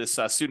knowledge about this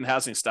student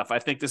housing stuff. I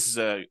think this is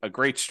a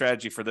great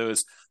strategy for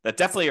those that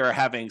definitely are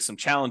having some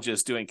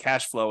challenges doing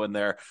cash flow in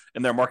their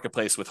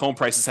marketplace, with home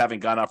prices having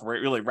gone up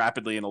really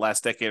rapidly in the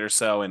last decade or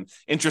so. And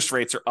interest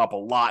rates are up a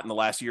lot in the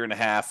last year and a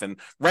half, and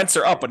rents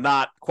are up, but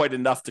not quite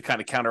enough to kind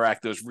of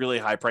counteract those really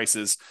high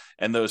prices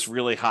and those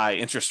really high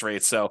interest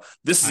rates. So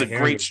this is a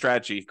great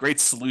strategy, great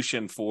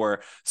solution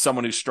for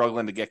someone who's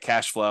struggling to get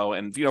cash flow.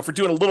 And, for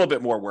doing a little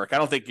bit more work. I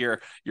don't think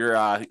you're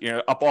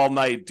up all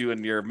night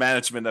doing your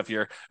management of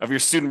your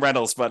student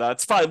rentals, but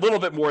it's probably a little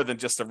bit more than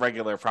just a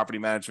regular property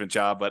management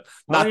job, but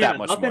not that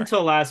much up more.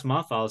 Until last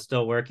month, I was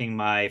still working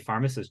my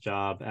pharmacist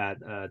job at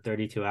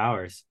 32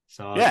 hours.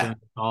 So I was doing it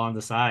all on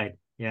the side.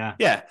 Yeah.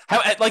 Yeah.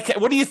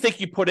 What do you think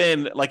you put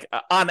in,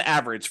 on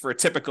average for a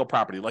typical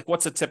property? Like,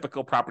 what's a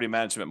typical property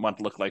management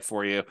month look like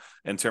for you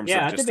in terms of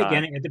at just the time?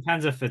 beginning? It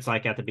depends if it's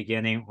like at the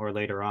beginning or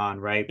later on,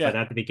 right? Yeah. But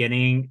at the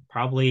beginning,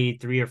 probably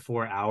 3 or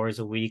 4 hours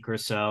a week or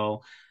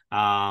so,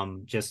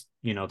 just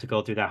to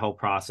go through that whole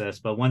process.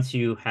 But once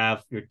you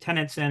have your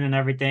tenants in and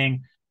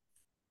everything,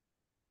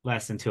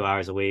 Less than 2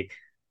 hours a week.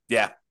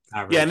 Yeah.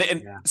 Average. Yeah.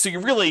 And so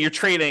you're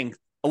trading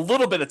a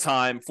little bit of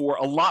time for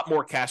a lot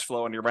more cash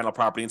flow on your rental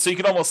property. And so you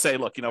could almost say,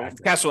 look,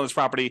 exactly. Cash flow on this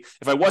property,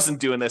 if I wasn't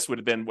doing this, would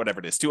have been whatever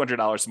it is,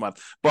 $200 a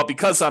month. But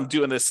because I'm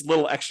doing this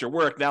little extra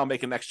work, now I'm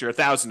making an extra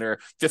 $1,000 or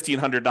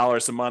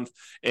 $1,500 a month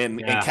in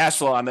cash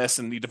flow on this.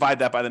 And you divide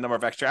that by the number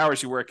of extra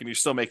hours you work, and you're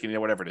still making,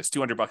 whatever it is,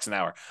 $200 an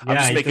hour. I'm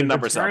just making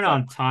numbers up. The return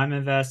on time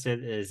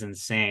invested is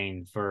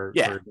insane for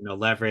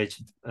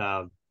leverage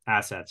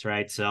assets,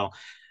 right? So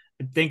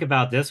think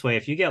about this way: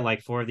 if you get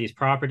like 4 of these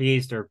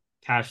properties, they're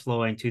cash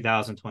flowing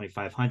 $2,000,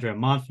 $2,500 a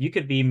month. You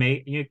could be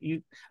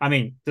I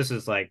mean, this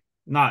is like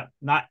not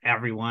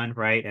everyone,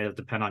 right? It'll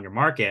depend on your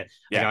market.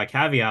 I got a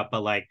caveat,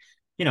 but like,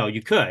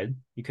 you could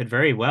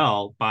very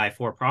well buy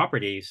 4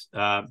 properties,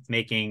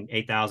 making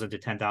 $8,000 to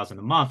 $10,000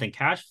 a month in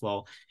cash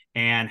flow.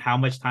 And how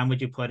much time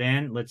would you put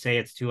in? Let's say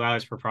it's 2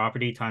 hours per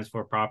property times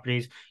 4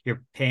 properties.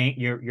 You're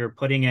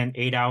putting in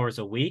 8 hours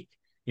a week,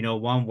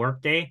 one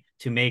work day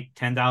to make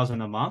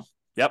 $10,000 a month.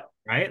 Yep.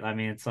 Right. I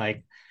mean, it's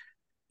like,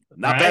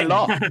 not bad at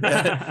all.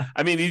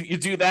 I mean, you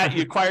do that,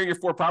 you acquire your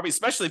 4 properties,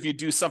 especially if you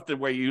do something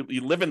where you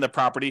live in the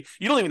property.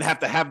 You don't even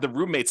have to have the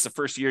roommates the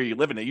first year you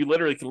live in it. You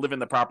literally can live in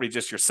the property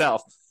just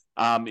yourself.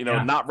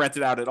 Not rent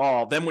it out at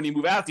all. Then when you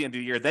move out at the end of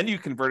the year, then you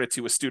convert it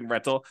to a student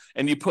rental,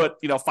 and you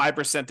put,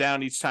 5%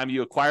 down each time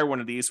you acquire one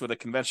of these with a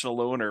conventional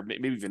loan, or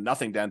maybe even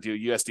nothing down to a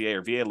USDA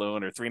or VA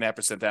loan, or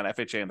 3.5% down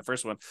FHA in the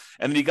first one.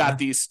 And then you got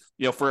these,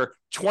 for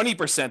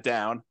 20%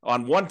 down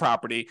on one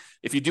property.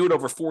 If you do it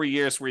over 4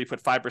 years, where you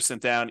put 5%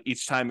 down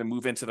each time and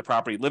move into the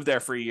property, live there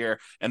for a year,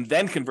 and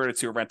then convert it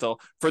to a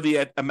rental for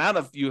the amount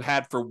of you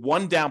had for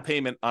one down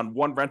payment on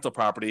one rental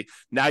property.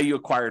 Now you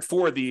acquired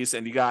 4 of these,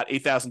 and you got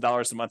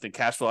 $8,000 a month in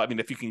cash flow. I mean,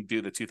 if you can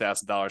do the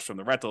 $2,000 from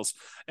the rentals,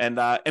 and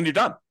you're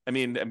done. I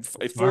mean, a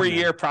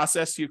 4-year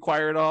process, you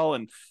acquire it all,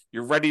 and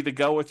you're ready to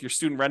go with your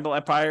student rental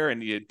empire,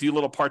 and you do a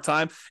little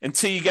part-time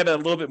until you get a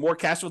little bit more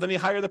cash flow. Then you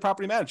hire the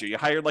property manager. You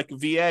hire like a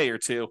VA or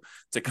two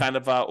to kind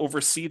of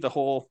oversee the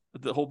whole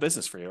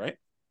business for you, right?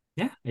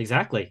 Yeah,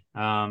 exactly.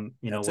 Work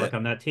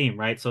on that team,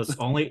 right? So it's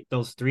only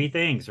those 3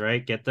 things,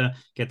 right? Get the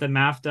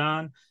math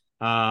down,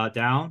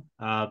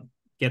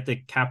 get the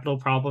capital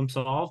problem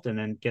solved, and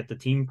then get the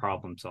team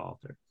problem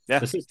solved.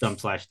 The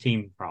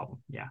system/team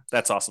problem. Yeah.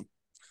 That's awesome.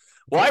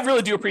 Well, I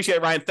really do appreciate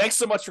it, Ryan. Thanks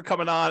so much for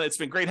coming on. It's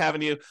been great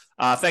having you.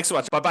 Thanks so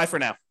much. Bye-bye for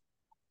now.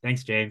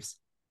 Thanks, James.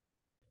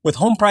 With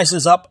home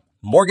prices up,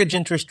 mortgage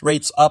interest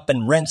rates up,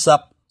 and rents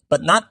up,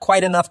 but not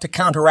quite enough to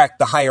counteract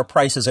the higher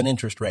prices and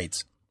interest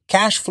rates,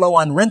 cash flow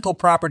on rental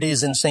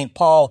properties in St.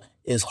 Paul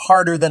is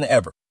harder than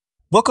ever.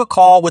 Book a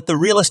call with the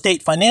Real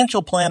Estate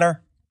Financial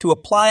Planner to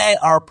apply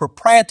our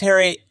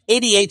proprietary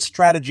 88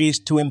 strategies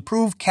to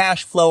improve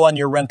cash flow on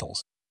your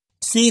rentals.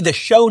 See the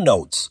show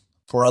notes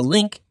for a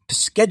link to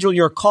schedule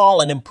your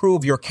call and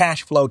improve your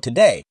cash flow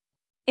today.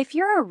 If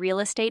you're a real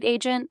estate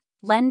agent,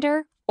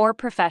 lender, or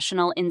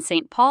professional in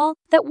St. Paul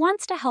that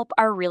wants to help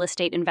our real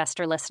estate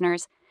investor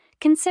listeners,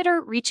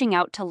 consider reaching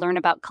out to learn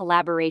about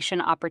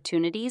collaboration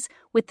opportunities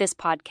with this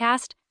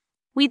podcast.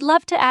 We'd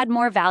love to add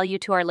more value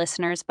to our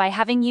listeners by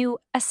having you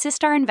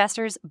assist our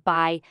investors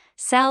buy,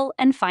 sell,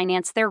 and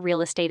finance their real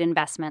estate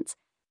investments.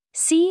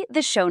 See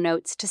the show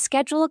notes to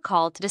schedule a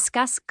call to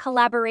discuss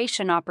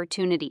collaboration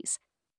opportunities.